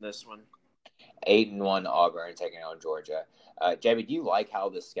this one. 8-1 Auburn taking on Georgia. Jamie, do you like how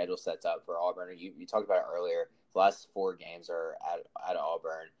the schedule sets up for Auburn? You talked about it earlier. The last 4 games are at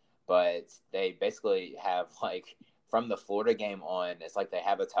Auburn, but they basically have like from the Florida game on, it's like they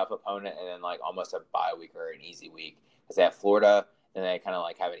have a tough opponent and then like almost a bye week or an easy week because they have Florida. Then they kind of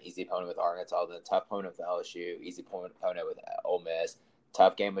like have an easy opponent with Arkansas, then a tough opponent with LSU, easy opponent with Ole Miss,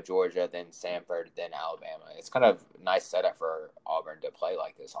 tough game with Georgia, then Samford, then Alabama. It's kind of a nice setup for Auburn to play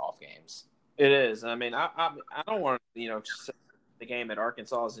like this off games. It is. I mean, I don't want to, say the game at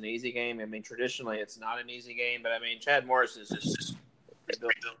Arkansas is an easy game. I mean, traditionally it's not an easy game, but I mean, Chad Morris is just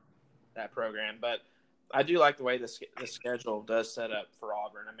built that program. But I do like the way the schedule does set up for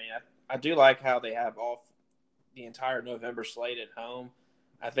Auburn. I mean, I do like how they have all the entire November slate at home.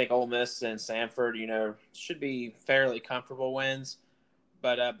 I think Ole Miss and Samford, should be fairly comfortable wins.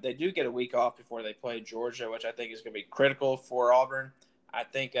 But they do get a week off before they play Georgia, which I think is going to be critical for Auburn. I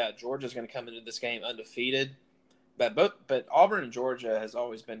think Georgia's going to come into this game undefeated. But Auburn and Georgia has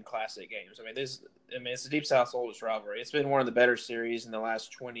always been classic games. I mean, it's the Deep South's oldest rivalry. It's been one of the better series in the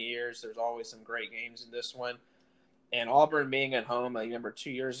last 20 years. There's always some great games in this one. And Auburn being at home, I remember 2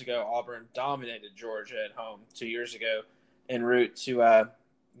 years ago, Auburn dominated Georgia at home 2 years ago en route to,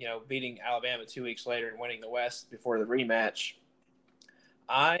 beating Alabama 2 weeks later and winning the West before the rematch.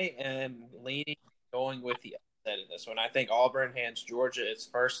 I am going with the upset in this one. I think Auburn hands Georgia its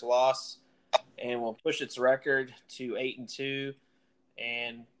first loss and will push its record to 8-2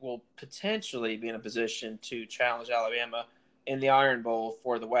 and will potentially be in a position to challenge Alabama in the Iron Bowl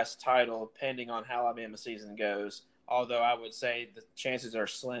for the West title, depending on how Alabama season goes. Although I would say the chances are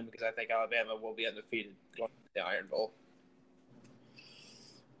slim because I think Alabama will be undefeated going to the Iron Bowl.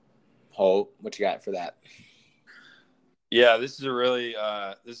 Holt, what you got for that? Yeah, this is a really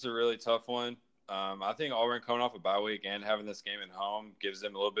tough one. I think Auburn coming off a bye week and having this game at home gives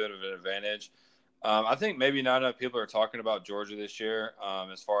them a little bit of an advantage. I think maybe not enough people are talking about Georgia this year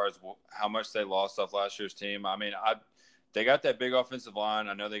as far as how much they lost off last year's team. I mean, they got that big offensive line.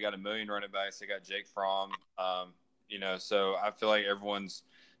 I know they got a million running backs. They got Jake Fromm. So I feel like everyone's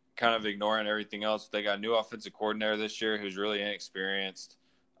kind of ignoring everything else. They got a new offensive coordinator this year who's really inexperienced.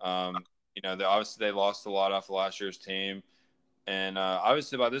 They lost a lot off of last year's team. And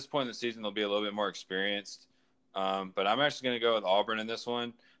obviously by this point in the season, they'll be a little bit more experienced. But I'm actually going to go with Auburn in this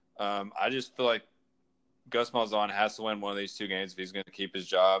one. I just feel like Gus Malzahn has to win one of these 2 games if he's going to keep his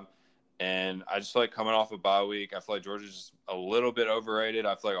job. And I just feel like coming off a bye week, I feel like Georgia's just a little bit overrated.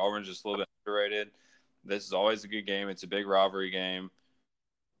 I feel like Auburn's just a little bit underrated. This is always a good game. It's a big rivalry game.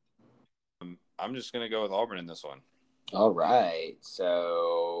 I'm just going to go with Auburn in this one. All right.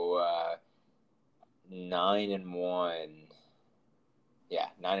 So 9-1. Yeah,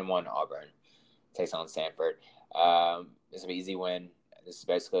 9-1 Auburn takes on Samford. This is an easy win. This is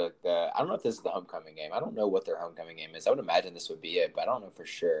basically like I don't know if this is the homecoming game. I don't know what their homecoming game is. I would imagine this would be it, but I don't know for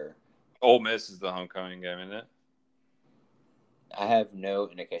sure. Ole Miss is the homecoming game, isn't it? I have no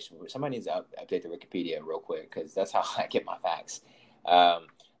indication. Somebody needs to update the Wikipedia real quick because that's how I get my facts.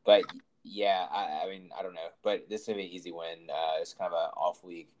 But yeah, I mean, I don't know. But this is going to be an easy win. It's kind of an off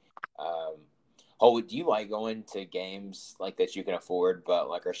week. Do you like going to games like that you can afford but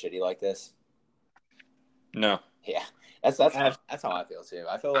like are shitty like this? No. Yeah, that's how I feel too.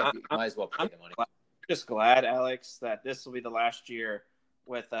 I feel like you might as well pay the money. I'm just glad, Alex, that this will be the last year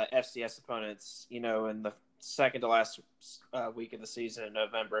with FCS opponents, in the second to last week of the season in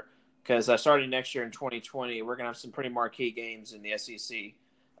November. Because starting next year in 2020, we're going to have some pretty marquee games in the SEC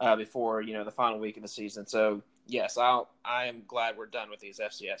before, the final week of the season. So, yes, I am glad we're done with these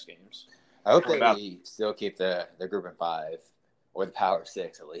FCS games. I hope they still keep the group of 5 or the power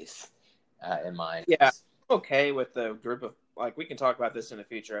 6 at least in mind. Yeah, I'm okay with the group of we can talk about this in a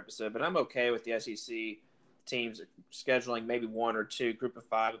future episode, but I'm okay with the SEC teams scheduling maybe 1 or 2 group of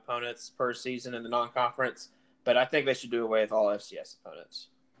 5 opponents per season in the non-conference. But I think they should do away with all FCS opponents.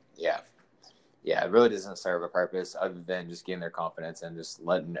 Yeah, it really doesn't serve a purpose other than just getting their confidence and just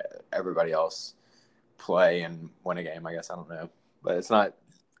letting everybody else play and win a game. I guess I don't know, but it's not.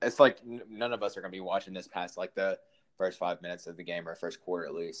 It's like none of us are going to be watching this past like the first 5 minutes of the game or first quarter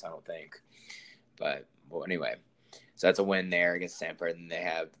at least. I don't think. But well, anyway, so that's a win there against Samford, and they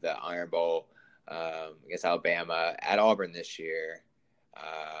have the Iron Bowl against Alabama at Auburn this year.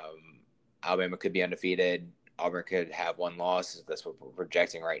 Alabama could be undefeated. Auburn could have 1 loss. That's what we're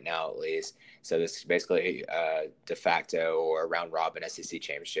projecting right now, at least. So this is basically a de facto or a round robin SEC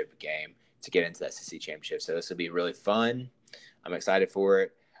championship game to get into the SEC championship. So this will be really fun. I'm excited for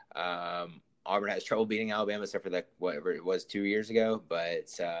it. Auburn has trouble beating Alabama, except for whatever it was 2 years ago. But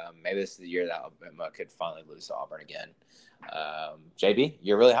maybe this is the year that Alabama could finally lose to Auburn again. JB,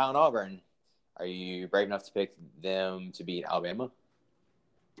 you're really high on Auburn. Are you brave enough to pick them to beat Alabama?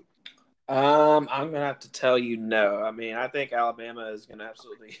 I'm gonna have to tell you no. I mean, I think Alabama is gonna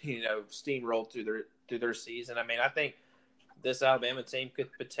absolutely, steamroll through their season. I mean, I think this Alabama team could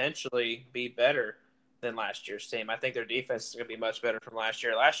potentially be better than last year's team. I think their defense is going to be much better from last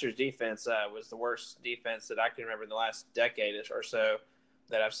year. Last year's defense was the worst defense that I can remember in the last decade or so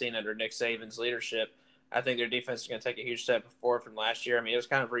that I've seen under Nick Saban's leadership. I think their defense is going to take a huge step forward from last year. I mean, it was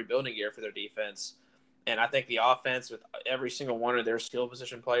kind of a rebuilding year for their defense. And I think the offense, with every single one of their skill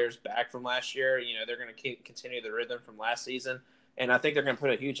position players back from last year, they're going to continue the rhythm from last season. And I think they're going to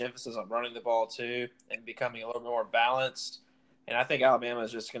put a huge emphasis on running the ball too and becoming a little bit more balanced. And I think Alabama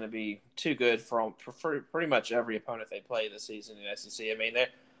is just going to be too good for pretty much every opponent they play this season in the SEC. I mean,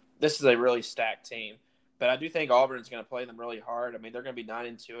 this is a really stacked team. But I do think Auburn's going to play them really hard. I mean, they're going to be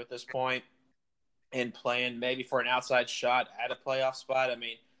 9-2 at this point and playing maybe for an outside shot at a playoff spot. I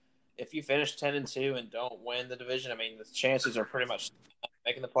mean, if you finish 10-2 and don't win the division, I mean, the chances are pretty much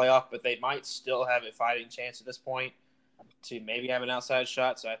making the playoff, but they might still have a fighting chance at this point to maybe have an outside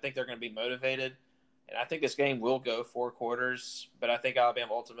shot. So I think they're going to be motivated. And I think this game will go 4 quarters, but I think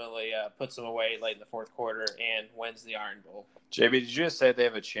Alabama ultimately puts them away late in the fourth quarter and wins the Iron Bowl. JB, did you just say they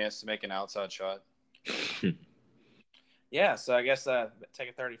have a chance to make an outside shot? Yeah, so I guess take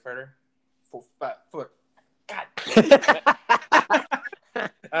a 30-footer. 5 foot. God.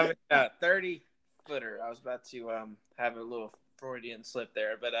 I mean, 30-footer. I was about to have a little Freudian slip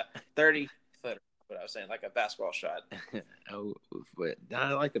there, but 30-footer. What I was saying, like a basketball shot. Oh, but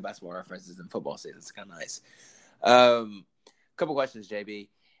I like the basketball references in football season. It's kind of nice. Couple questions, JB.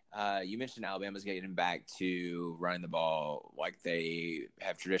 You mentioned Alabama's getting back to running the ball like they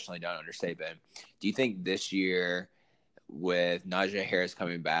have traditionally done under Saban. Do you think this year, with Najee Harris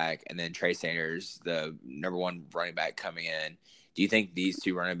coming back and then Trey Sanders, the number 1 running back, coming in, do you think these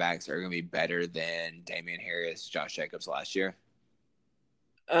 2 running backs are going to be better than Damian Harris, Josh Jacobs last year?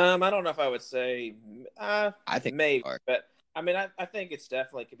 I don't know if I would say I think maybe, but I mean, I think it's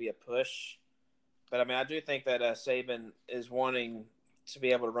definitely could be a push. But I mean, I do think that Saban is wanting to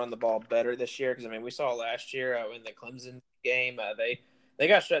be able to run the ball better this year because I mean, we saw last year in the Clemson game, they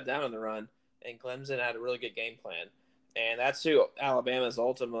got shut down on the run, and Clemson had a really good game plan, and that's who Alabama is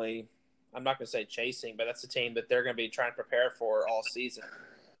ultimately. I'm not going to say chasing, but that's the team that they're going to be trying to prepare for all season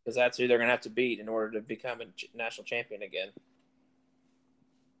because that's who they're going to have to beat in order to become a national champion again.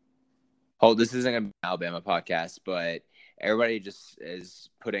 Oh, this isn't going to be an Alabama podcast, but everybody just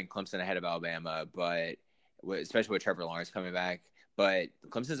is putting Clemson ahead of Alabama, but especially with Trevor Lawrence coming back. But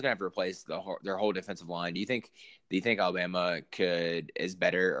Clemson's going to have to replace their whole defensive line. Do you think Alabama is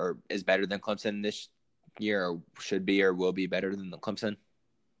better than Clemson this year, or should be or will be better than Clemson?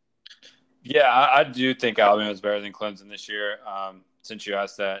 Yeah, I do think Alabama is better than Clemson this year. Since you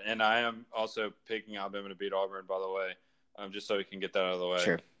asked that, and I am also picking Alabama to beat Auburn, by the way, just so we can get that out of the way.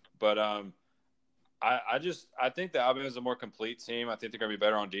 Sure. But I think that Alabama is a more complete team. I think they're going to be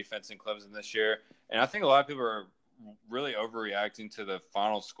better on defense than Clemson this year. And I think a lot of people are really overreacting to the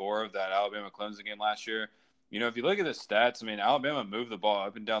final score of that Alabama-Clemson game last year. If you look at the stats, I mean, Alabama moved the ball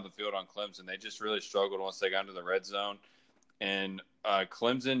up and down the field on Clemson. They just really struggled once they got into the red zone. And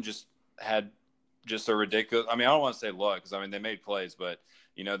Clemson just had just a ridiculous – I mean, I don't want to say luck because, I mean, they made plays. But,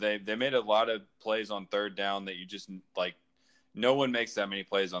 they made a lot of plays on third down that you just – like, no one makes that many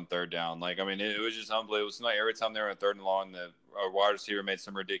plays on third down. Like, I mean, it was just unbelievable. It's like every time they were on 3rd and long, the wide receiver made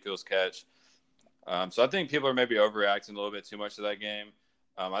some ridiculous catch. So I think people are maybe overreacting a little bit too much to that game.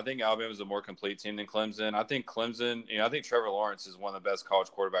 I think Alabama is a more complete team than Clemson. I think Clemson, I think Trevor Lawrence is one of the best college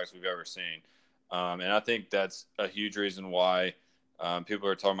quarterbacks we've ever seen. And I think that's a huge reason why people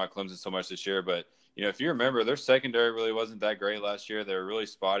are talking about Clemson so much this year. But, if you remember, their secondary really wasn't that great last year. They were really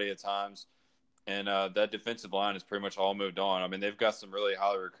spotty at times. And that defensive line has pretty much all moved on. I mean, they've got some really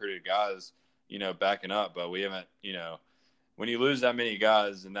highly recruited guys, backing up. But we haven't, when you lose that many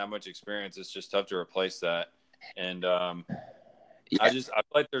guys and that much experience, it's just tough to replace that. And I feel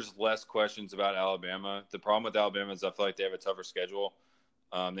like there's less questions about Alabama. The problem with Alabama is I feel like they have a tougher schedule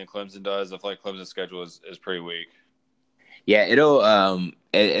than Clemson does. I feel like Clemson's schedule is pretty weak. Yeah,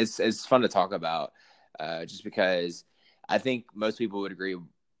 it's fun to talk about just because I think most people would agree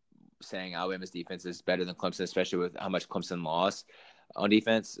saying Alabama's defense is better than Clemson, especially with how much Clemson lost on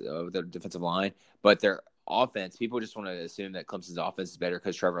defense, their defensive line. But their offense, people just want to assume that Clemson's offense is better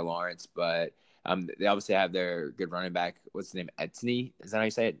because Trevor Lawrence. But they obviously have their good running back. What's his name? Etienne? Is that how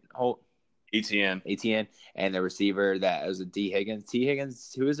you say it, Holt? ETN, and the receiver that was a D Higgins. T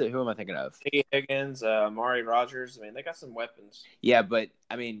Higgins, who is it? Who am I thinking of? T Higgins, Amari Rogers. I mean, they got some weapons. Yeah, but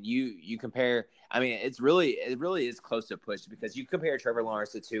I mean, you compare. I mean, it really is close to a push because you compare Trevor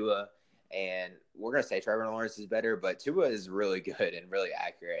Lawrence to Tua, and we're gonna say Trevor Lawrence is better, but Tua is really good and really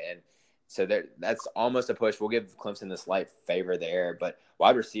accurate, and so that's almost a push. We'll give Clemson the slight favor there, but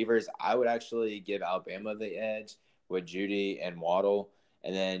wide receivers, I would actually give Alabama the edge with Judy and Waddle.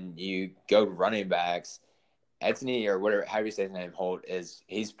 And then you go running backs. Anthony or whatever, however you say his name, Holt,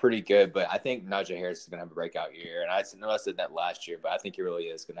 he's pretty good, but I think Najee Harris is going to have a breakout year. And I know I said that last year, but I think he really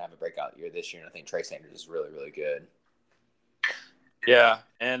is going to have a breakout year this year. And I think Trey Sanders is really, really good. Yeah,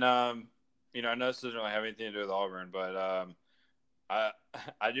 and you know, I know this doesn't really have anything to do with Auburn, but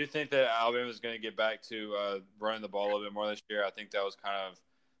I do think that Alabama is going to get back to running the ball a little bit more this year. I think that was kind of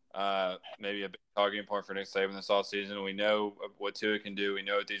maybe a big talking point for Nick Saban this offseason. We know what Tua can do. We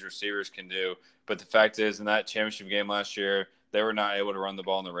know what these receivers can do. But the fact is, in that championship game last year, they were not able to run the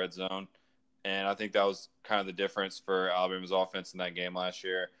ball in the red zone. And I think that was kind of the difference for Alabama's offense in that game last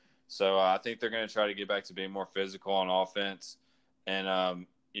year. So I think they're going to try to get back to being more physical on offense and,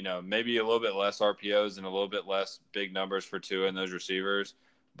 you know, maybe a little bit less RPOs and a little bit less big numbers for Tua and those receivers.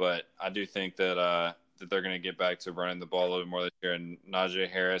 But I do think that that they're going to get back to running the ball a little bit more this year. And Najee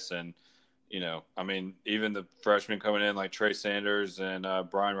Harris and, you know, I mean, even the freshmen coming in like Trey Sanders and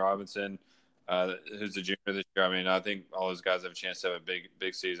Brian Robinson, who's a junior this year. I mean, I think all those guys have a chance to have a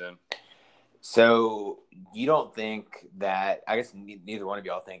big season. So you don't think that – I guess neither one of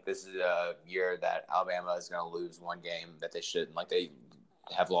y'all think this is a year that Alabama is going to lose one game that they shouldn't. Like they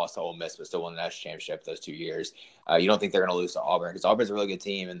have lost to Ole Miss but still won the national championship those 2 years. You don't think they're going to lose to Auburn because Auburn's a really good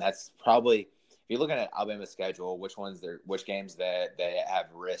team, and that's probably – if you're looking at Alabama's schedule, which games that they have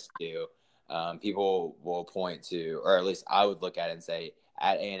risk to, people will point to, or at least I would look at it and say,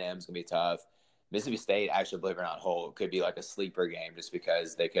 at A&M is going to be tough. Mississippi State, actually, believe it or not, Holt, could be like a sleeper game just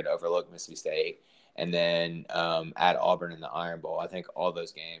because they could overlook Mississippi State. And then at Auburn in the Iron Bowl, I think all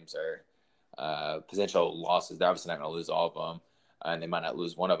those games are potential losses. They're obviously not going to lose all of them, and they might not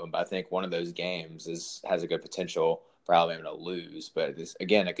lose one of them. But I think one of those games has a good potential for Alabama to lose. But this,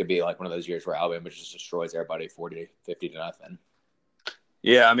 again, it could be like one of those years where Alabama just destroys everybody 40, 50 to nothing.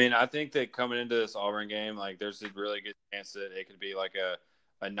 Yeah, I mean, I think that coming into this Auburn game, like there's a really good chance that it could be like a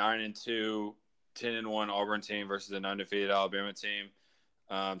 9-2, 10-1 Auburn team versus an undefeated Alabama team.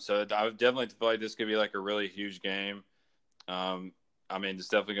 So I would definitely feel like this could be like a really huge game. I mean, it's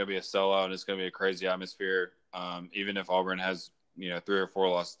definitely going to be a sellout, and it's going to be a crazy atmosphere, even if Auburn has, 3 or 4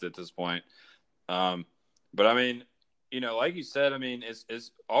 losses at this point. But I mean, like you said, I mean,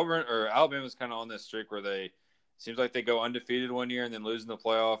 is Auburn or Alabama's kind of on this streak where they seems like they go undefeated one year and then lose in the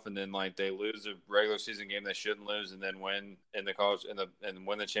playoff, and then like they lose a regular season game they shouldn't lose, and then win in the college and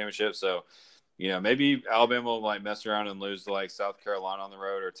win the championship. So, maybe Alabama will like mess around and lose to like South Carolina on the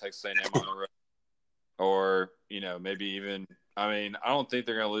road or Texas A&M on the road, or maybe even. I mean, I don't think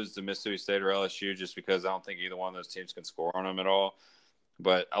they're going to lose to Mississippi State or LSU just because I don't think either one of those teams can score on them at all.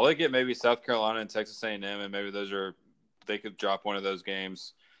 But I look at maybe South Carolina and Texas A&M, and maybe they could drop one of those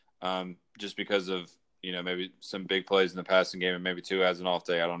games just because of, maybe some big plays in the passing game, and maybe Tua has an off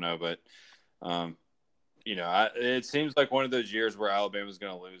day. I don't know. But, it seems like one of those years where Alabama's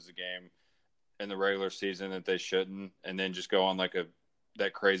going to lose the game in the regular season that they shouldn't, and then just go on like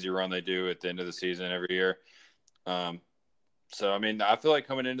that crazy run they do at the end of the season every year. So, I mean, I feel like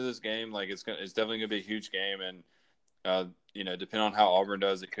coming into this game, like it's definitely going to be a huge game. And, depending on how Auburn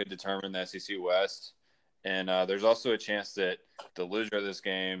does, it could determine the SEC West. And there's also a chance that the loser of this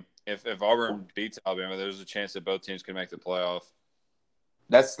game, if Auburn beats Alabama, there's a chance that both teams can make the playoff.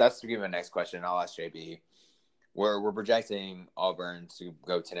 That's to give me the next question. I'll ask JB. We're projecting Auburn to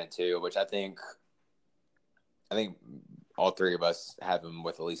go 10-2, which I think all three of us have them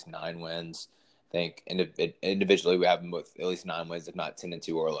with at least 9 wins. I think individually we have them with at least 9 wins, if not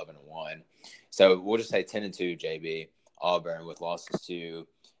 10-2 or 11-1. So we'll just say 10-2, JB, Auburn with losses to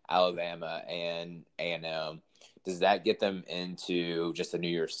Alabama and A&M. Does that get them into just a New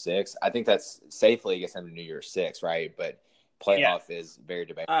Year's Six? I think that's safely gets them to New Year's Six, right? But playoff is very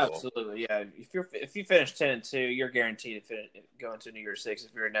debatable. Absolutely, yeah. If you finish 10-2, you're guaranteed to go into New Year's Six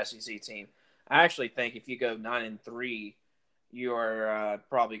if you're an SEC team. I actually think if you go 9-3, you're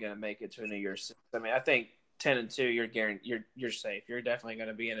probably going to make it to a New Year's Six. I mean, I think 10-2, you're guaranteed. You're safe. You're definitely going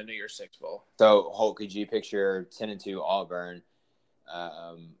to be in a New Year's Six bowl. So, Holt, could you picture 10-2 Auburn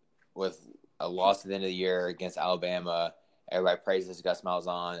with a loss at the end of the year against Alabama? Everybody praises Gus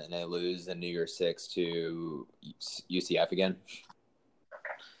Malzahn, and they lose in New Year's Six to UCF again.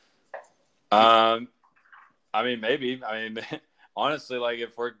 I mean, maybe. I mean, honestly, like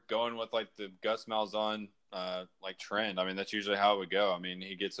if we're going with like the Gus Malzahn like trend, I mean that's usually how it would go. I mean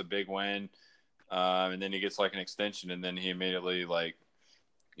he gets a big win, and then he gets like an extension, and then he immediately like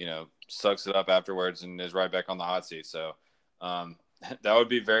sucks it up afterwards and is right back on the hot seat. So that would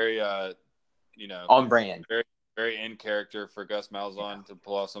be very on brand, very very in character for Gus Malzahn to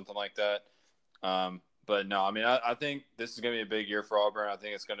pull off something like that. But no, I mean I think this is going to be a big year for Auburn. I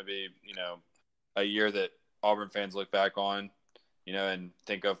think it's going to be a year that Auburn fans look back on, and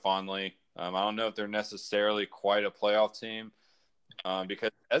think of fondly. I don't know if they're necessarily quite a playoff team,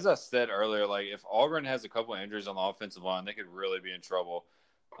 because as I said earlier, like if Auburn has a couple of injuries on the offensive line, they could really be in trouble.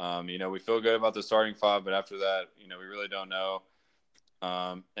 We feel good about the starting five, but after that, we really don't know.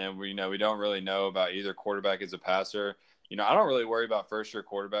 And we don't really know about either quarterback as a passer. I don't really worry about first-year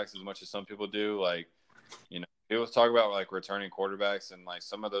quarterbacks as much as some people do. Like, people talk about like returning quarterbacks, and like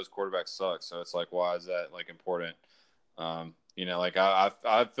some of those quarterbacks suck. So it's like, why is that like important? Like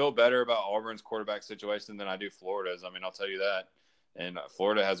I feel better about Auburn's quarterback situation than I do Florida's. I mean, I'll tell you that. And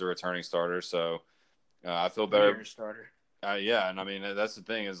Florida has a returning starter, so I feel better. Starter. Yeah, and I mean that's the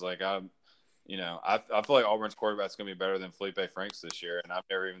thing is like I feel like Auburn's quarterback's gonna be better than Felipe Franks this year, and I've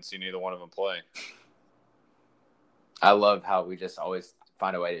never even seen either one of them play. I love how we just always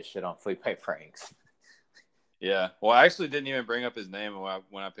find a way to shit on Felipe Franks. Yeah, well, I actually didn't even bring up his name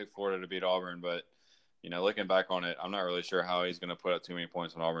when I picked Florida to beat Auburn, but looking back on it, I'm not really sure how he's gonna put up too many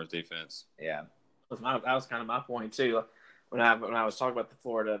points on Auburn's defense. Yeah, that was kind of my point too. When I was talking about the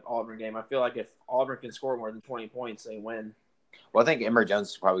Florida Auburn game, I feel like if Auburn can score more than 20 points, they win. Well, I think Emory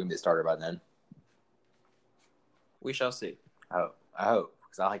Jones is probably going to be the starter by then. We shall see. I hope,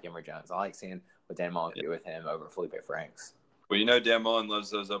 because I like Emory Jones. I like seeing what Dan Mullen can do with him over Felipe Franks. Well, Dan Mullen loves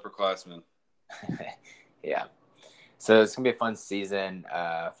those upperclassmen. Yeah. So it's going to be a fun season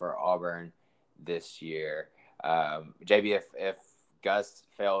for Auburn this year. JB, if Gus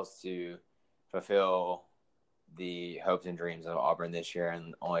fails to fulfill the hopes and dreams of Auburn this year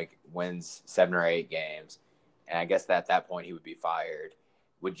and only wins 7 or 8 games, and I guess that at that point he would be fired,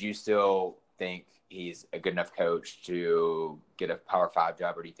 would you still think he's a good enough coach to get a Power 5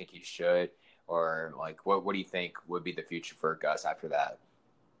 job, or do you think he should? Or like, what do you think would be the future for Gus after that?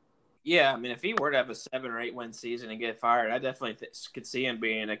 Yeah, I mean, if he were to have a 7 or 8 win season and get fired, I definitely could see him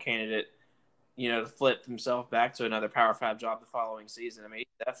being a candidate, to flip himself back to another Power 5 job the following season. I mean,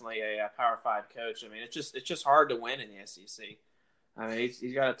 he's definitely a Power 5 coach. I mean, it's just hard to win in the SEC. I mean,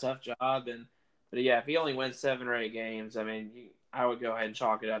 he's got a tough job, but yeah, if he only wins 7 or 8 games, I mean, I would go ahead and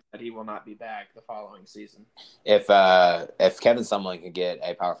chalk it up that he will not be back the following season. If Kevin Sumlin could get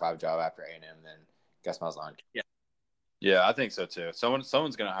a Power 5 job after A&M, then Gus Malzahn. Yeah, I think so too. Someone's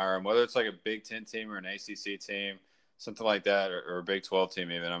going to hire him, whether it's like a Big Ten team or an ACC team, something like that, or a Big 12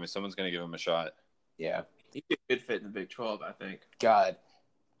 team even. I mean, someone's going to give him a shot. Yeah. He'd be a good fit in the Big 12, I think. God.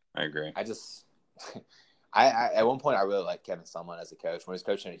 I agree. I at one point I really liked Kevin Sumlin as a coach. When he was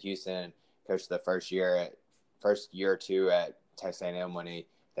coaching at Houston, coached the first year or two at Texas A&M when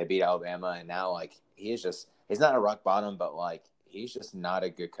they beat Alabama, and now like he's not a rock bottom, but like he's just not a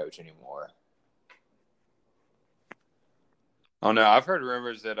good coach anymore. Oh no, I've heard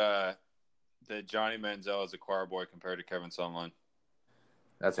rumors that Johnny Manziel is a choir boy compared to Kevin Sumlin.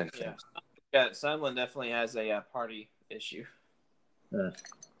 That's interesting. Yeah, Sumlin definitely has a party issue. Yeah.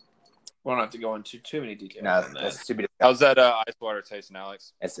 We don't have to go into too many details. No, on that. that's stupid. How's that ice water tasting,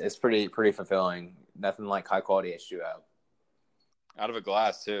 Alex? It's pretty fulfilling. Nothing like high quality H2O. Out of a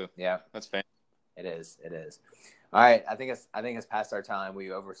glass too. Yeah, that's fancy. It is. All right, I think it's past our time.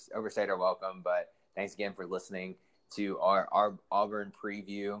 We overstayed our welcome, but thanks again for listening to our Auburn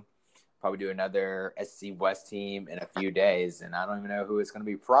preview. Probably do another SEC West team in a few days, and I don't even know who it's going to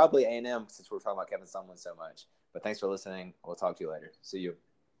be. Probably A&M, since we're talking about Kevin Sumlin so much. But thanks for listening. We'll talk to you later. See you.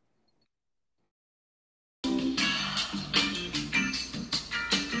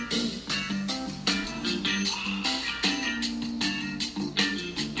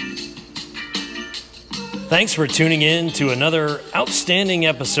 Thanks for tuning in to another outstanding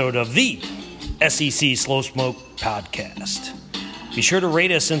episode of the SEC Slow Smoke Podcast. Be sure to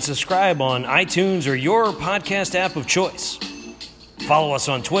rate us and subscribe on iTunes or your podcast app of choice. Follow us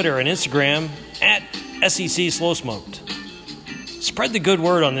on Twitter and Instagram at SEC Slow Smoked. Spread the good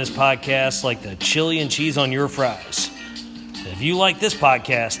word on this podcast like the chili and cheese on your fries. If you like this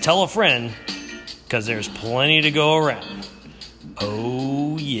podcast, tell a friend, because there's plenty to go around.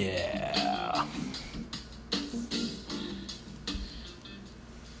 Oh, yeah.